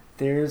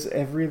there's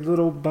every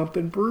little bump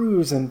and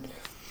bruise and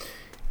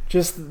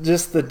just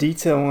the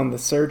detail on the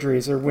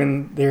surgeries, or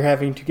when they're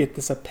having to get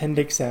this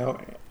appendix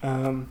out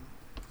on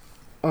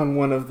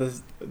one of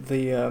the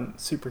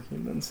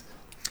superhumans.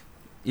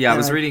 Yeah, I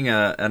was reading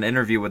an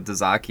interview with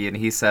Dazaki, and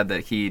he said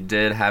that he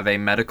did have a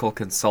medical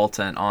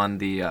consultant on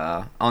the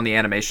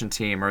animation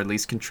team, or at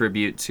least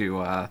contribute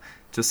to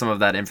some of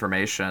that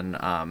information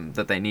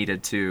that they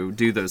needed to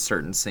do those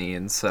certain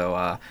scenes.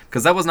 So,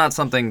 because that was not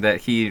something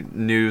that he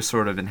knew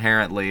sort of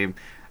inherently,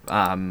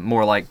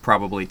 more like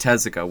probably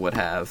Tezuka would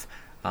have.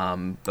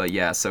 But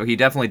yeah, so he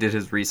definitely did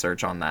his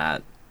research on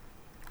that.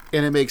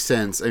 And it makes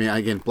sense. I mean,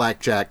 again,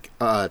 Blackjack,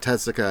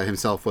 Tezuka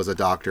himself was a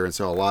doctor, and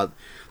so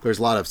there's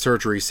a lot of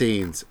surgery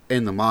scenes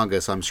in the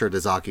manga, so I'm sure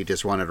Dazaki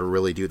just wanted to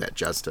really do that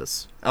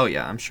justice. Oh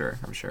yeah, I'm sure,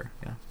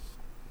 yeah.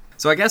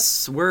 So I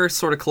guess we're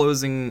sort of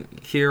closing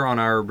here on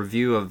our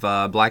review of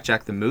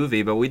Blackjack the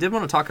movie, but we did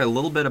want to talk a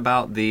little bit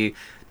about the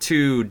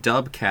 2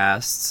 dub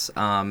casts.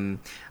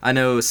 I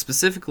know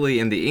specifically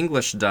in the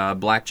English dub,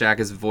 Blackjack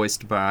is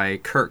voiced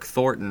by Kirk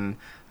Thornton,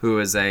 who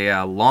is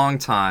a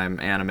longtime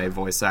anime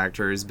voice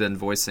actor who's been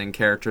voicing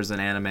characters in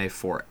anime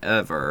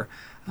forever.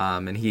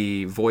 And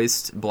he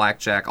voiced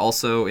Blackjack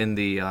also in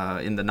the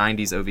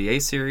 90s OVA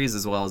series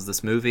as well as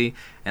this movie.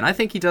 And I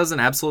think he does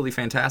an absolutely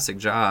fantastic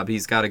job.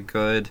 He's got a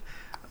good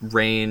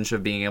range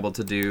of being able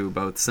to do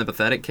both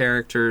sympathetic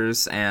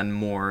characters and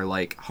more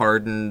like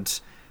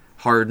hardened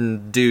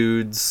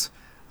dudes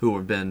who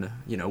have been,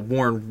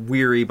 worn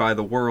weary by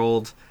the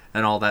world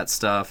and all that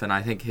stuff. And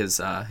I think his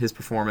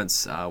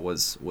performance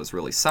was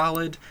really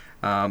solid.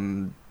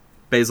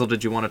 Basil,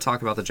 did you want to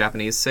talk about the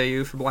Japanese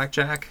seiyuu for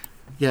Blackjack?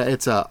 Yeah,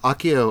 it's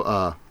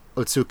Akio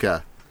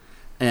Otsuka,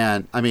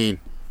 and I mean,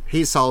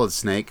 he's Solid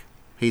Snake.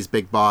 He's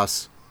Big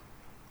Boss.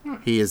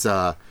 He is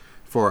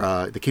for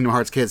the Kingdom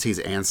Hearts kids. He's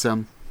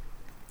Ansem.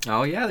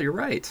 Oh yeah, you're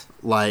right.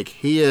 Like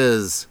he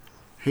is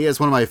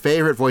one of my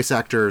favorite voice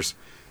actors.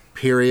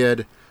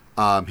 Period.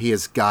 He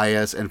is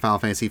Gaius in Final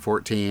Fantasy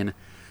XIV,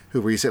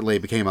 who recently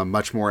became a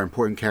much more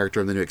important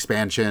character in the new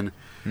expansion.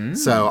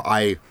 So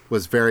I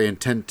was very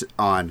intent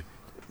on,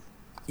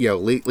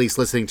 at least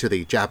listening to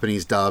the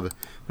Japanese dub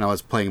when I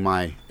was playing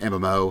my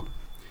MMO.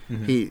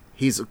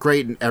 He's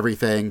great in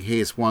everything.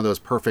 He's one of those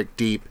perfect,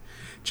 deep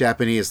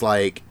Japanese,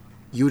 like,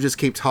 you just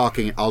keep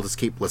talking, I'll just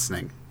keep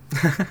listening.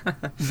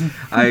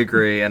 I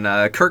agree. And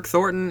Kirk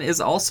Thornton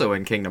is also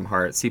in Kingdom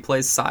Hearts. He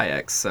plays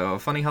Saïx, so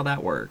funny how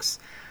that works.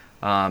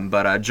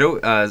 But Joe,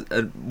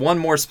 one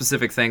more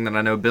specific thing that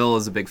I know Bill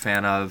is a big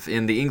fan of,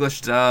 in the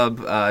English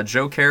dub,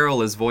 Joe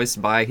Carroll is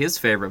voiced by his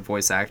favorite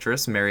voice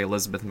actress, Mary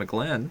Elizabeth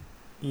McGlynn.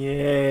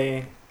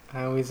 Yay.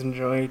 I always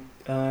enjoy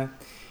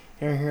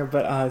hearing her,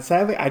 but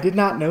sadly I did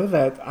not know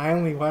that. I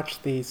only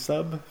watched the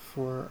sub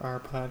for our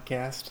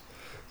podcast,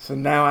 so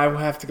now I will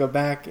have to go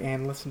back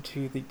and listen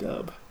to the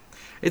dub.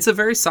 It's a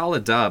very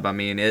solid dub. I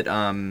mean, it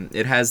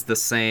has the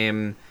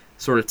same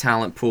sort of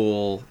talent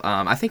pool.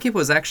 I think it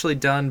was actually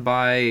done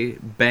by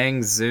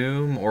Bang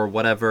Zoom, or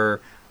whatever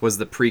was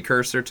the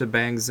precursor to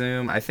Bang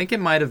Zoom. I think it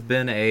might have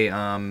been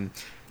a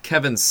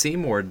Kevin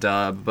Seymour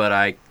dub, but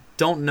I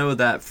don't know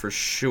that for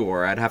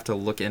sure. I'd have to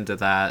look into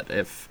that.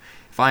 If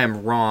I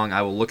am wrong,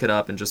 I will look it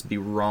up and just be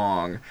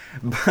wrong.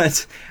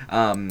 But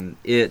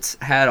it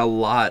had a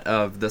lot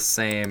of the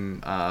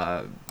same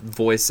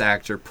voice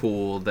actor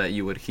pool that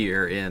you would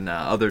hear in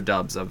other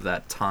dubs of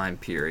that time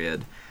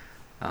period,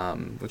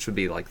 which would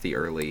be like the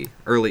late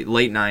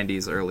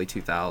 90s, early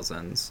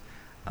 2000s.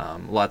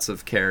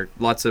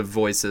 Lots of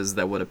voices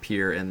that would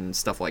appear in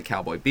stuff like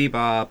Cowboy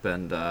Bebop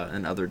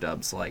and other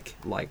dubs like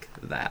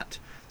that.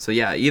 So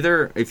yeah,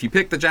 either if you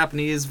pick the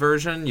Japanese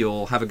version,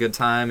 you'll have a good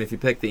time. If you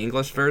pick the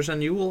English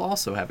version, you will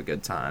also have a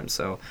good time.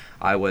 So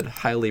I would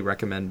highly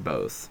recommend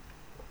both.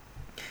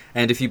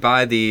 And if you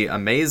buy the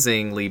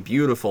amazingly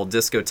beautiful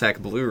Discotheque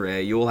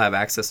Blu-ray, you will have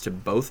access to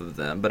both of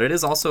them. But it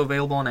is also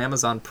available on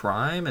Amazon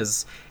Prime.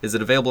 Is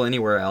it available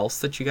anywhere else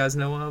that you guys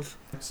know of?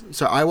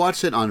 So I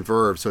watched it on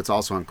Verve, so it's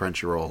also on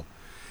Crunchyroll.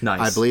 Nice.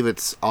 I believe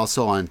it's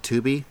also on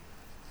Tubi.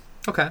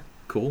 Okay,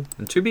 cool.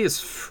 And Tubi is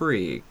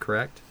free,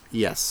 correct?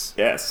 Yes.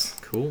 Yes.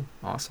 Cool.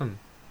 Awesome.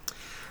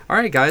 All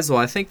right, guys. Well,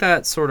 I think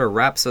that sort of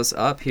wraps us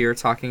up here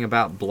talking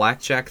about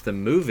Blackjack the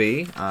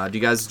movie. Do you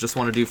guys just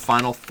want to do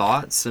final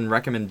thoughts and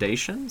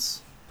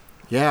recommendations?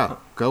 Yeah,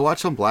 go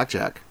watch some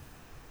Blackjack.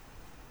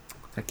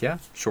 Heck yeah.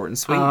 Short and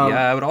sweet.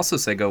 Yeah, I would also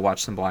say go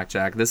watch some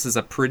Blackjack. This is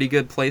a pretty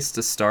good place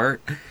to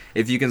start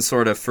if you can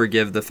sort of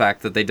forgive the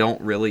fact that they don't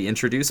really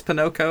introduce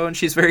Pinocchio and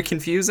she's very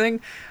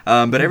confusing.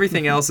 But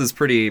everything else is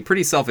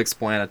pretty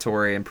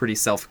self-explanatory and pretty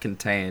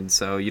self-contained,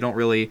 so you don't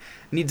really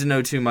need to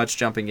know too much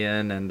jumping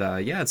in.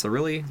 And yeah, it's a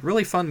really,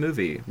 really fun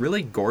movie.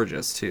 Really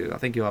gorgeous, too. I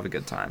think you'll have a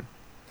good time.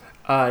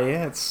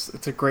 Yeah,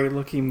 it's a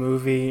great-looking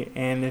movie,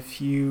 and if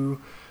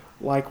you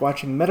like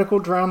watching medical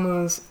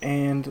dramas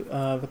and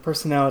the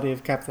personality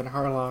of Captain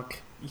Harlock,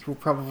 you will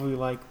probably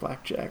like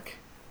Blackjack.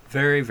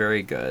 Very,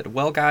 very good.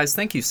 Well, guys,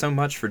 thank you so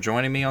much for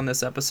joining me on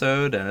this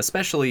episode, and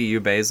especially you,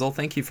 Basil.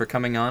 Thank you for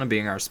coming on and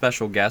being our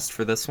special guest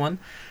for this one.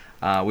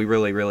 We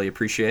really, really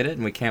appreciate it,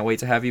 and we can't wait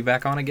to have you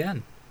back on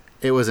again.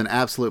 It was an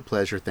absolute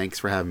pleasure. Thanks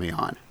for having me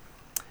on.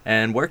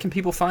 And where can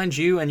people find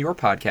you and your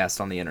podcast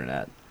on the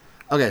internet?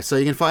 Okay, so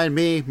you can find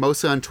me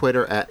mostly on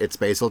Twitter at It's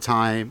Basil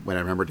Time, when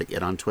I remember to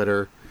get on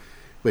Twitter,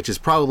 which is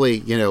probably,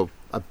 the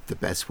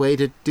best way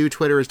to do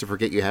Twitter is to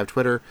forget you have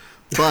Twitter.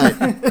 But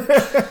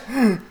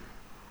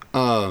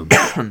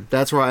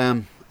that's where I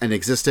am in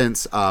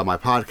existence. My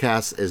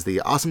podcast is the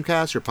Awesome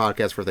Cast, your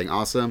podcast for everything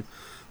awesome,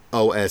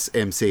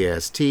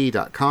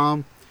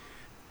 osmcast.com.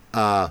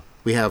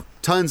 We have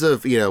tons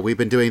of, we've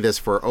been doing this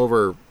for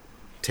over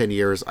 10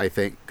 years, I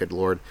think. Good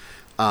Lord.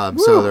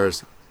 So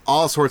there's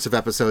all sorts of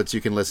episodes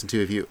you can listen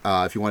to if you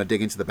want to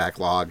dig into the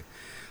backlog.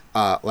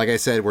 Like I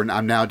said,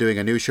 I'm now doing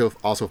a new show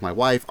also with my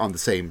wife on the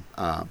same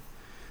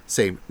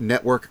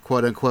network,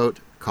 quote unquote,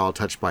 called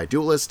Touched by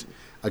Duelist.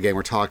 Again,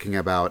 we're talking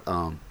about,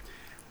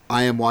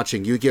 I am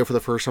watching Yu-Gi-Oh! For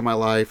the first time in my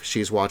life.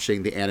 She's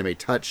watching the anime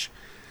Touch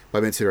by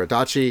Mitsuru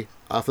Adachi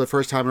for the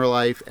first time in her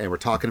life, and we're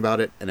talking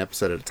about it an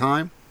episode at a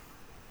time.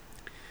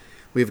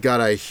 We've got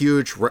a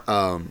huge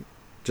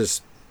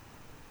just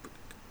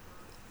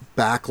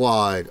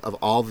backlog of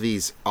all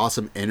these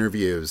awesome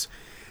interviews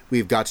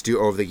we've got to do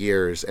over the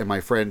years, and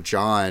my friend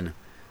John,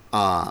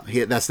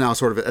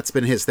 that's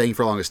been his thing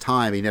for the longest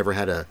time. He never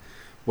had a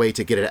way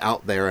to get it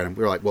out there, and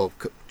we were like, well,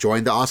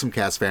 join the Awesome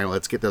Cast family.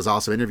 Let's get those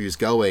awesome interviews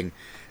going,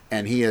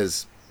 and he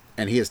has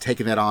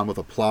taken that on with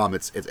aplomb.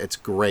 It's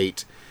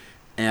great.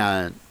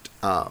 And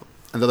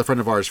another friend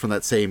of ours from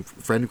that same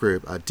friend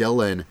group,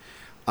 Dylan,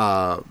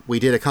 we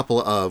did a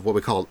couple of what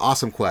we called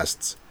Awesome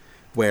Quests,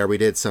 where we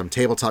did some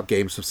tabletop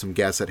games with some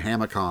guests at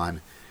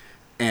Hamacon,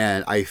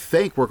 and I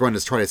think we're going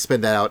to try to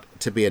spin that out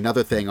to be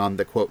another thing on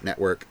the Quote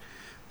Network,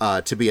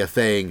 to be a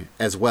thing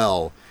as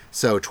well.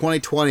 So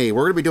 2020,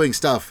 we're going to be doing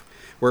stuff.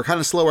 We're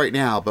kind of slow right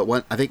now,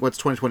 but I think once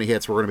 2020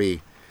 hits, we're going to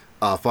be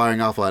firing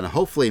off on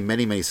hopefully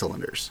many, many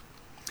cylinders.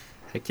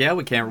 Heck yeah,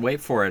 we can't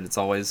wait for it. It's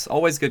always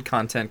good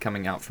content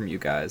coming out from you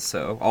guys,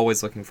 so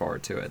always looking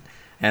forward to it.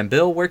 And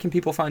Bill, where can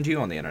people find you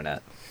on the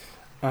internet?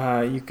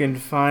 You can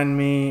find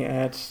me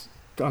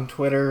on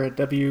Twitter at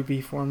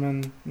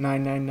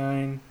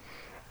WBForeman999.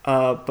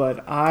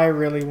 But I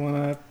really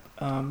want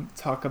to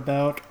talk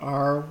about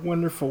our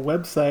wonderful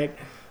website,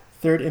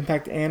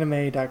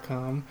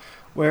 thirdimpactanime.com,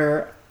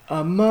 where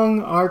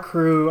among our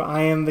crew,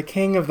 I am the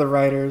king of the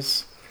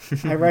writers.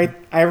 I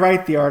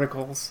write the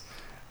articles.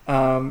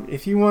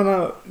 If you want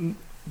to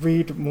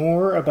read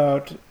more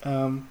about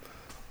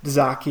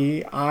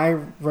Zaki, I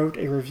wrote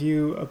a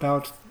review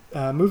about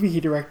a movie he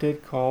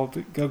directed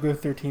called Go-Go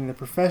 13 The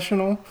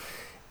Professional.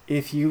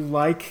 If you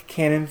like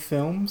canon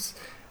films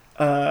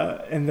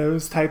and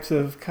those types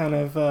of kind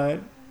of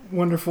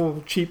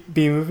wonderful cheap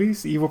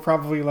B-movies, you will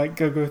probably like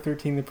Go-Go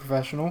 13 The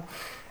Professional.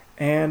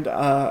 And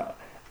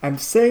I'm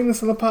saying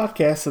this on the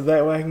podcast so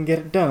that way I can get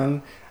it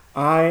done.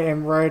 I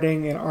am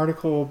writing an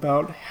article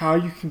about how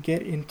you can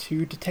get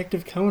into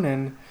Detective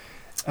Conan,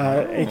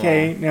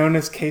 aka known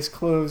as Case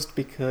Closed,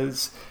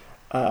 because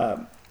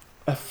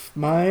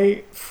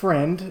my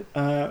friend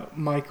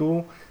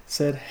Michael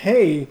said,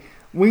 hey,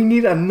 we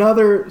need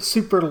another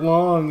super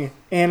long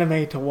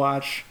anime to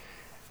watch.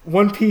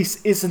 One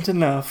Piece isn't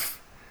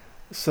enough.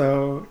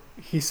 So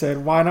he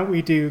said, why don't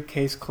we do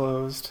Case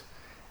Closed?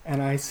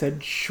 And I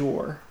said,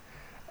 sure.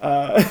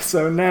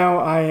 So now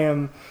I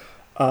am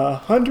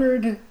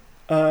 100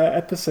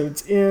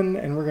 episodes in,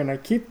 and we're going to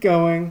keep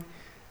going,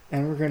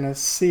 and we're going to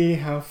see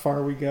how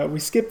far we go. We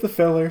skipped the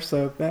filler,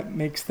 so that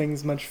makes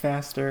things much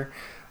faster.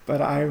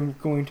 But I'm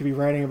going to be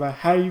writing about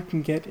how you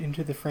can get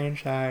into the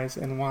franchise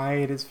and why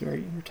it is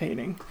very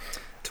entertaining.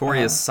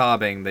 Tori is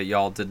sobbing that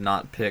y'all did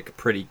not pick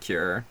Pretty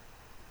Cure.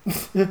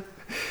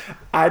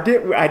 I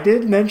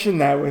did mention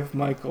that with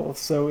Michael,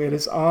 so it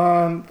is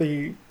on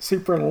the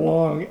super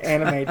long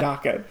anime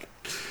docket.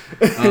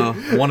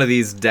 One of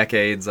these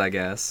decades, I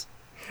guess.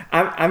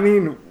 I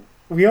mean,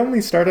 we only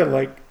started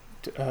like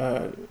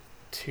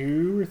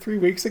 2 or 3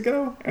 weeks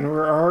ago, and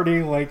we're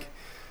already like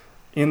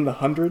in the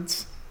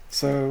hundreds.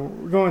 So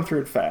we're going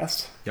through it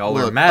fast. Y'all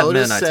are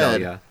madmen, I tell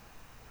ya.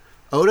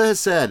 Oda has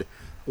said,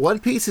 One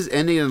Piece is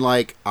ending in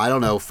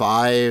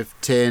 5,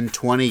 10,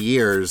 20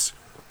 years.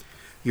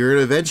 You're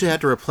going to eventually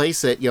have to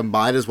replace it. You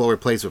might as well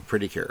replace it with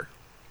Pretty Cure.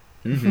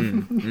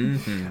 Mm-hmm.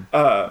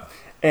 Mm-hmm.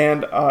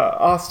 And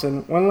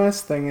Austin, one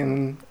last thing,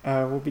 and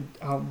I'll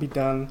be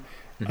done.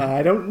 Mm-hmm.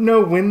 I don't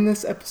know when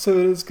this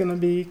episode is going to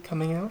be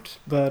coming out,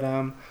 but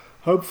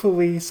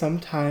hopefully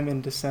sometime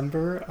in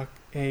December.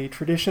 A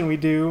tradition we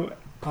do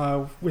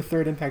with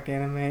Third Impact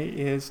Anime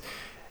is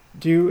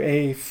do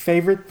a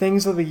favorite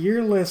things of the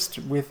year list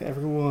with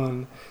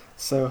everyone.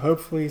 So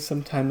hopefully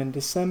sometime in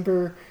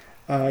December,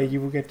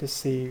 you will get to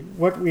see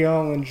what we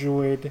all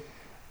enjoyed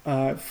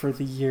for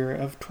the year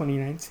of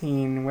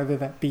 2019, whether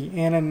that be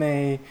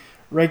anime,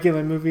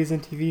 regular movies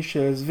and TV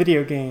shows,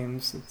 video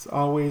games. It's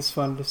always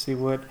fun to see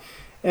what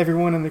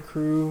everyone in the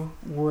crew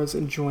was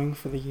enjoying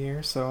for the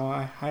year. So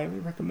I highly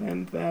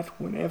recommend that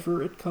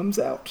whenever it comes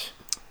out.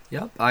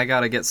 Yep, I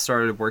gotta get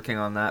started working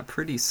on that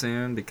pretty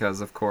soon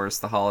because, of course,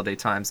 the holiday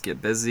times get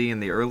busy,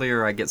 and the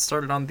earlier I get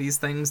started on these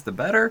things, the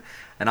better.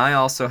 And I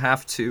also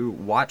have to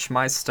watch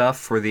my stuff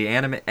for the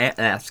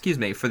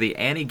for the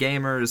Annie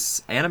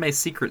Gamers Anime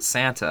Secret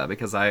Santa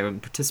because I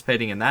am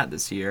participating in that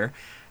this year,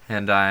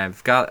 and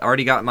I've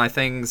already got my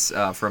things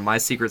from My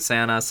Secret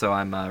Santa, so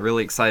I'm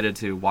really excited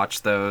to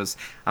watch those.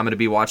 I'm gonna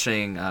be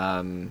watching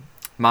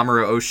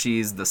Mamoru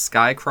Oshii's The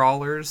Sky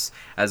Crawlers,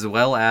 as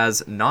well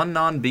as Non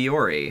Non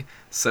Biyori.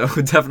 So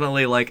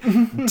definitely like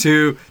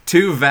two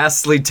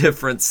vastly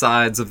different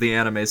sides of the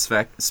anime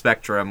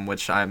spectrum,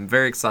 which I'm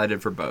very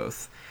excited for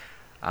both.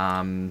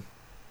 I'm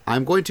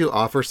going to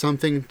offer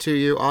something to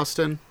you,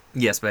 Austin.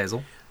 Yes,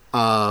 Basil.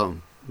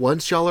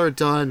 Once y'all are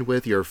done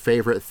with your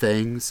favorite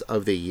things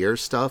of the year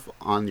stuff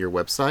on your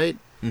website,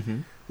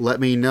 let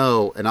me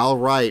know, and I'll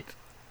write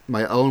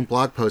my own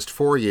blog post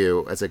for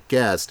you as a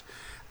guest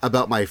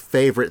about my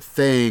favorite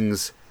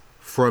things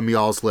from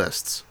y'all's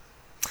lists.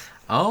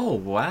 Oh,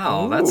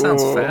 wow. That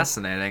sounds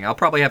fascinating. I'll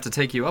probably have to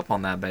take you up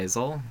on that,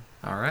 Basil.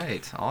 All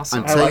right.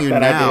 Awesome. I'm telling you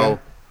now idea.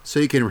 so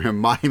you can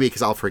remind me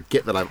because I'll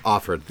forget that I've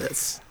offered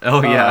this.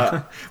 Oh,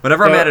 yeah.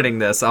 Whenever I'm editing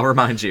this, I'll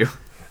remind you.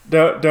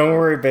 Don't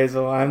worry,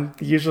 Basil. I'm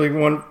usually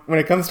when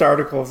it comes to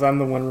articles, I'm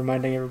the one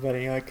reminding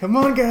everybody. Like, come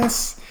on,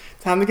 guys,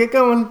 time to get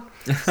going.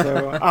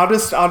 So I'll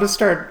just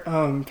start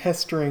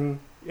pestering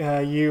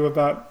you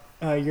about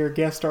your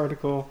guest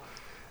article.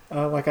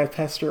 Like I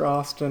pester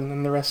Austin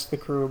and the rest of the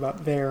crew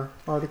about their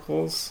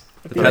articles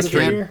at the end of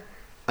the year.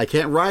 I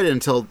can't write it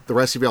until the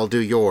rest of y'all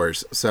do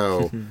yours,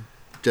 so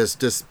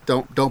just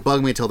don't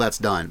bug me until that's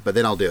done, but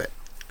then I'll do it.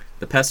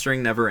 The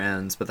pestering never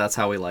ends, but that's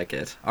how we like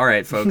it. All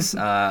right, folks.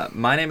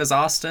 My name is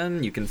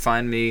Austin. You can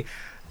find me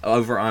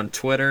over on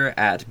Twitter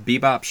at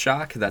Bebop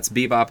Shock. That's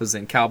Bebop as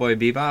in Cowboy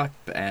Bebop,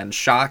 and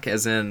Shock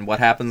as in what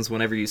happens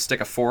whenever you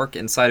stick a fork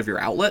inside of your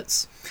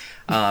outlets.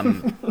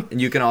 And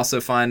you can also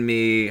find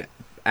me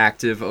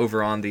active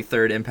over on the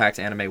Third Impact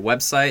Anime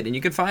website, and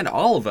you can find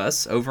all of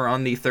us over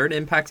on the Third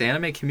Impact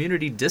Anime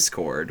Community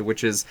Discord,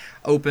 which is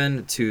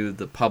open to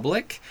the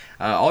public.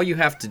 All you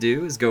have to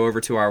do is go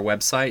over to our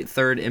website,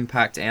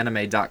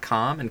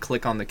 thirdimpactanime.com, and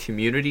click on the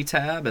Community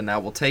tab, and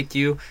that will take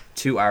you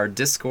to our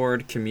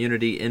Discord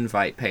community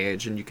invite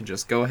page, and you can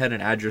just go ahead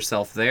and add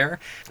yourself there.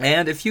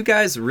 And if you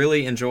guys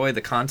really enjoy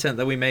the content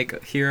that we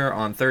make here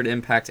on Third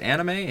Impact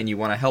Anime, and you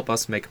want to help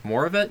us make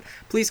more of it,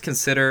 please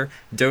consider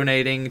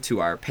donating to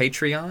our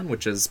Patreon,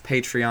 which is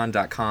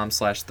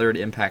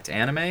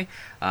patreon.com/thirdimpactanime.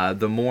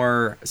 The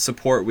more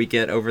support we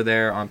get over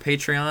there on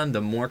Patreon,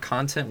 the more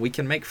content we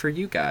can make for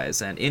you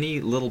guys, and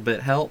any little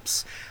bit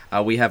helps.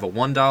 We have a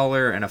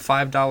 $1 and a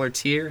 $5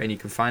 tier, and you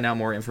can find out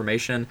more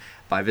information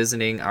by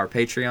visiting our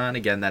Patreon.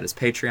 Again, that is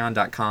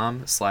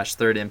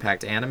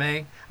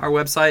patreon.com/thirdimpactanime. Our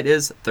website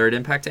is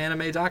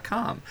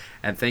thirdimpactanime.com.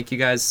 And thank you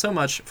guys so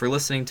much for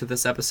listening to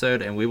this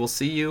episode, and we will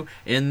see you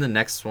in the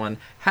next one.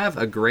 Have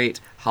a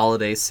great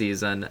holiday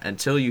season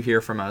until you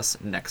hear from us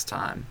next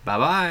time.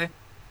 Bye-bye.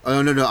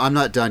 Oh, no, I'm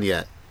not done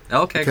yet.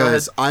 Okay, go ahead.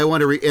 Because I want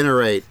to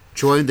reiterate,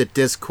 join the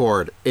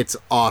Discord. It's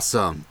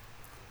awesome.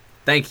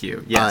 Thank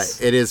you. Yes.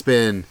 It has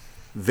been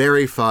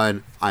very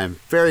fun. I'm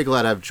very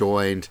glad I've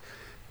joined.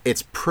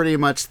 It's pretty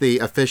much the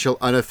official,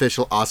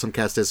 unofficial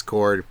AwesomeCast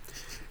Discord,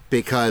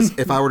 because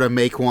if I were to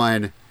make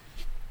one,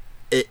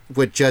 it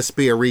would just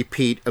be a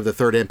repeat of the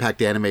Third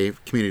Impact Anime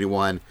Community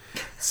one.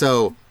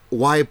 So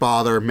why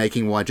bother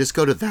making one? Just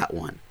go to that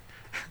one.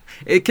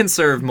 It can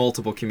serve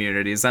multiple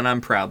communities, and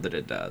I'm proud that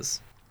it does.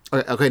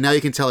 Okay, now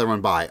you can tell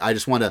everyone bye. I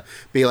just want to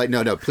be like,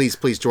 no, please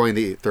join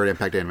the Third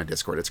Impact Anime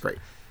Discord. It's great.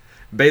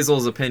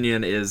 Basil's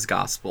opinion is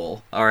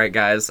gospel. All right,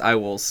 guys, I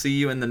will see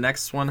you in the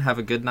next one. Have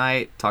a good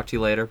night. Talk to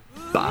you later.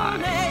 Bye.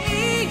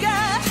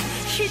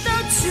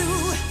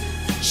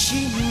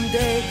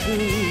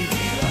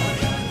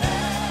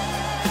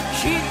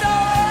 人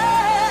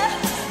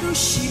へ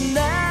失